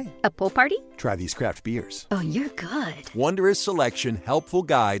rosé. A pool party? Try these craft beers. Oh, you're good. Wondrous selection, helpful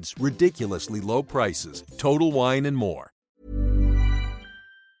guides, ridiculously low prices. Total Wine & More.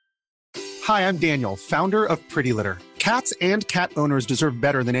 Hi, I'm Daniel, founder of Pretty Litter. Cats and cat owners deserve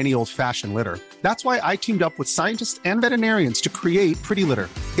better than any old-fashioned litter. That's why I teamed up with scientists and veterinarians to create Pretty Litter.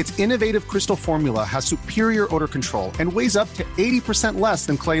 Its innovative crystal formula has superior odor control and weighs up to 80% less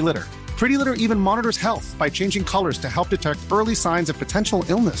than clay litter. Pretty Litter even monitors health by changing colors to help detect early signs of potential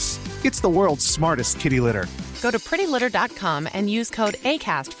illness. It's the world's smartest kitty litter. Go to prettylitter.com and use code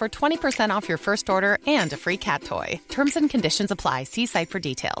ACAST for 20% off your first order and a free cat toy. Terms and conditions apply. See site for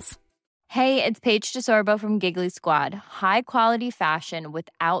details. Hey, it's Paige DeSorbo from Giggly Squad. High quality fashion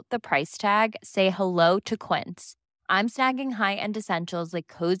without the price tag. Say hello to Quince. I'm snagging high-end essentials like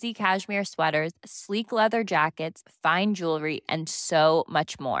cozy cashmere sweaters, sleek leather jackets, fine jewelry, and so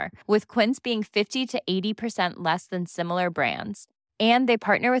much more. With Quince being 50 to 80% less than similar brands. And they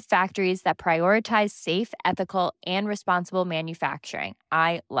partner with factories that prioritize safe, ethical, and responsible manufacturing.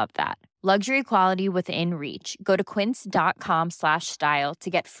 I love that. Luxury quality within reach. Go to quince.com/style to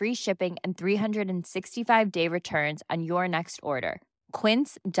get free shipping and 365-day returns on your next order.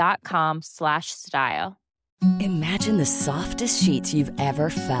 Quince.com/style. Imagine the softest sheets you've ever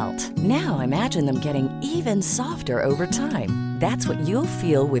felt. Now imagine them getting even softer over time. That's what you'll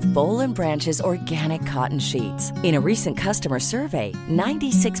feel with Boll & Branch's organic cotton sheets. In a recent customer survey,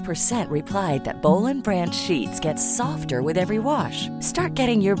 96% replied that Boll & Branch sheets get softer with every wash. Start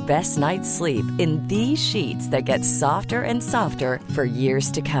getting your best night's sleep in these sheets that get softer and softer for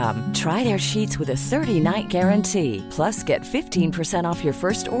years to come. Try their sheets with a 30-night guarantee. Plus, get 15% off your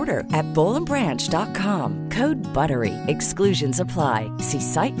first order at bollandbranch.com. Code BUTTERY. Exclusions apply. See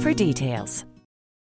site for details.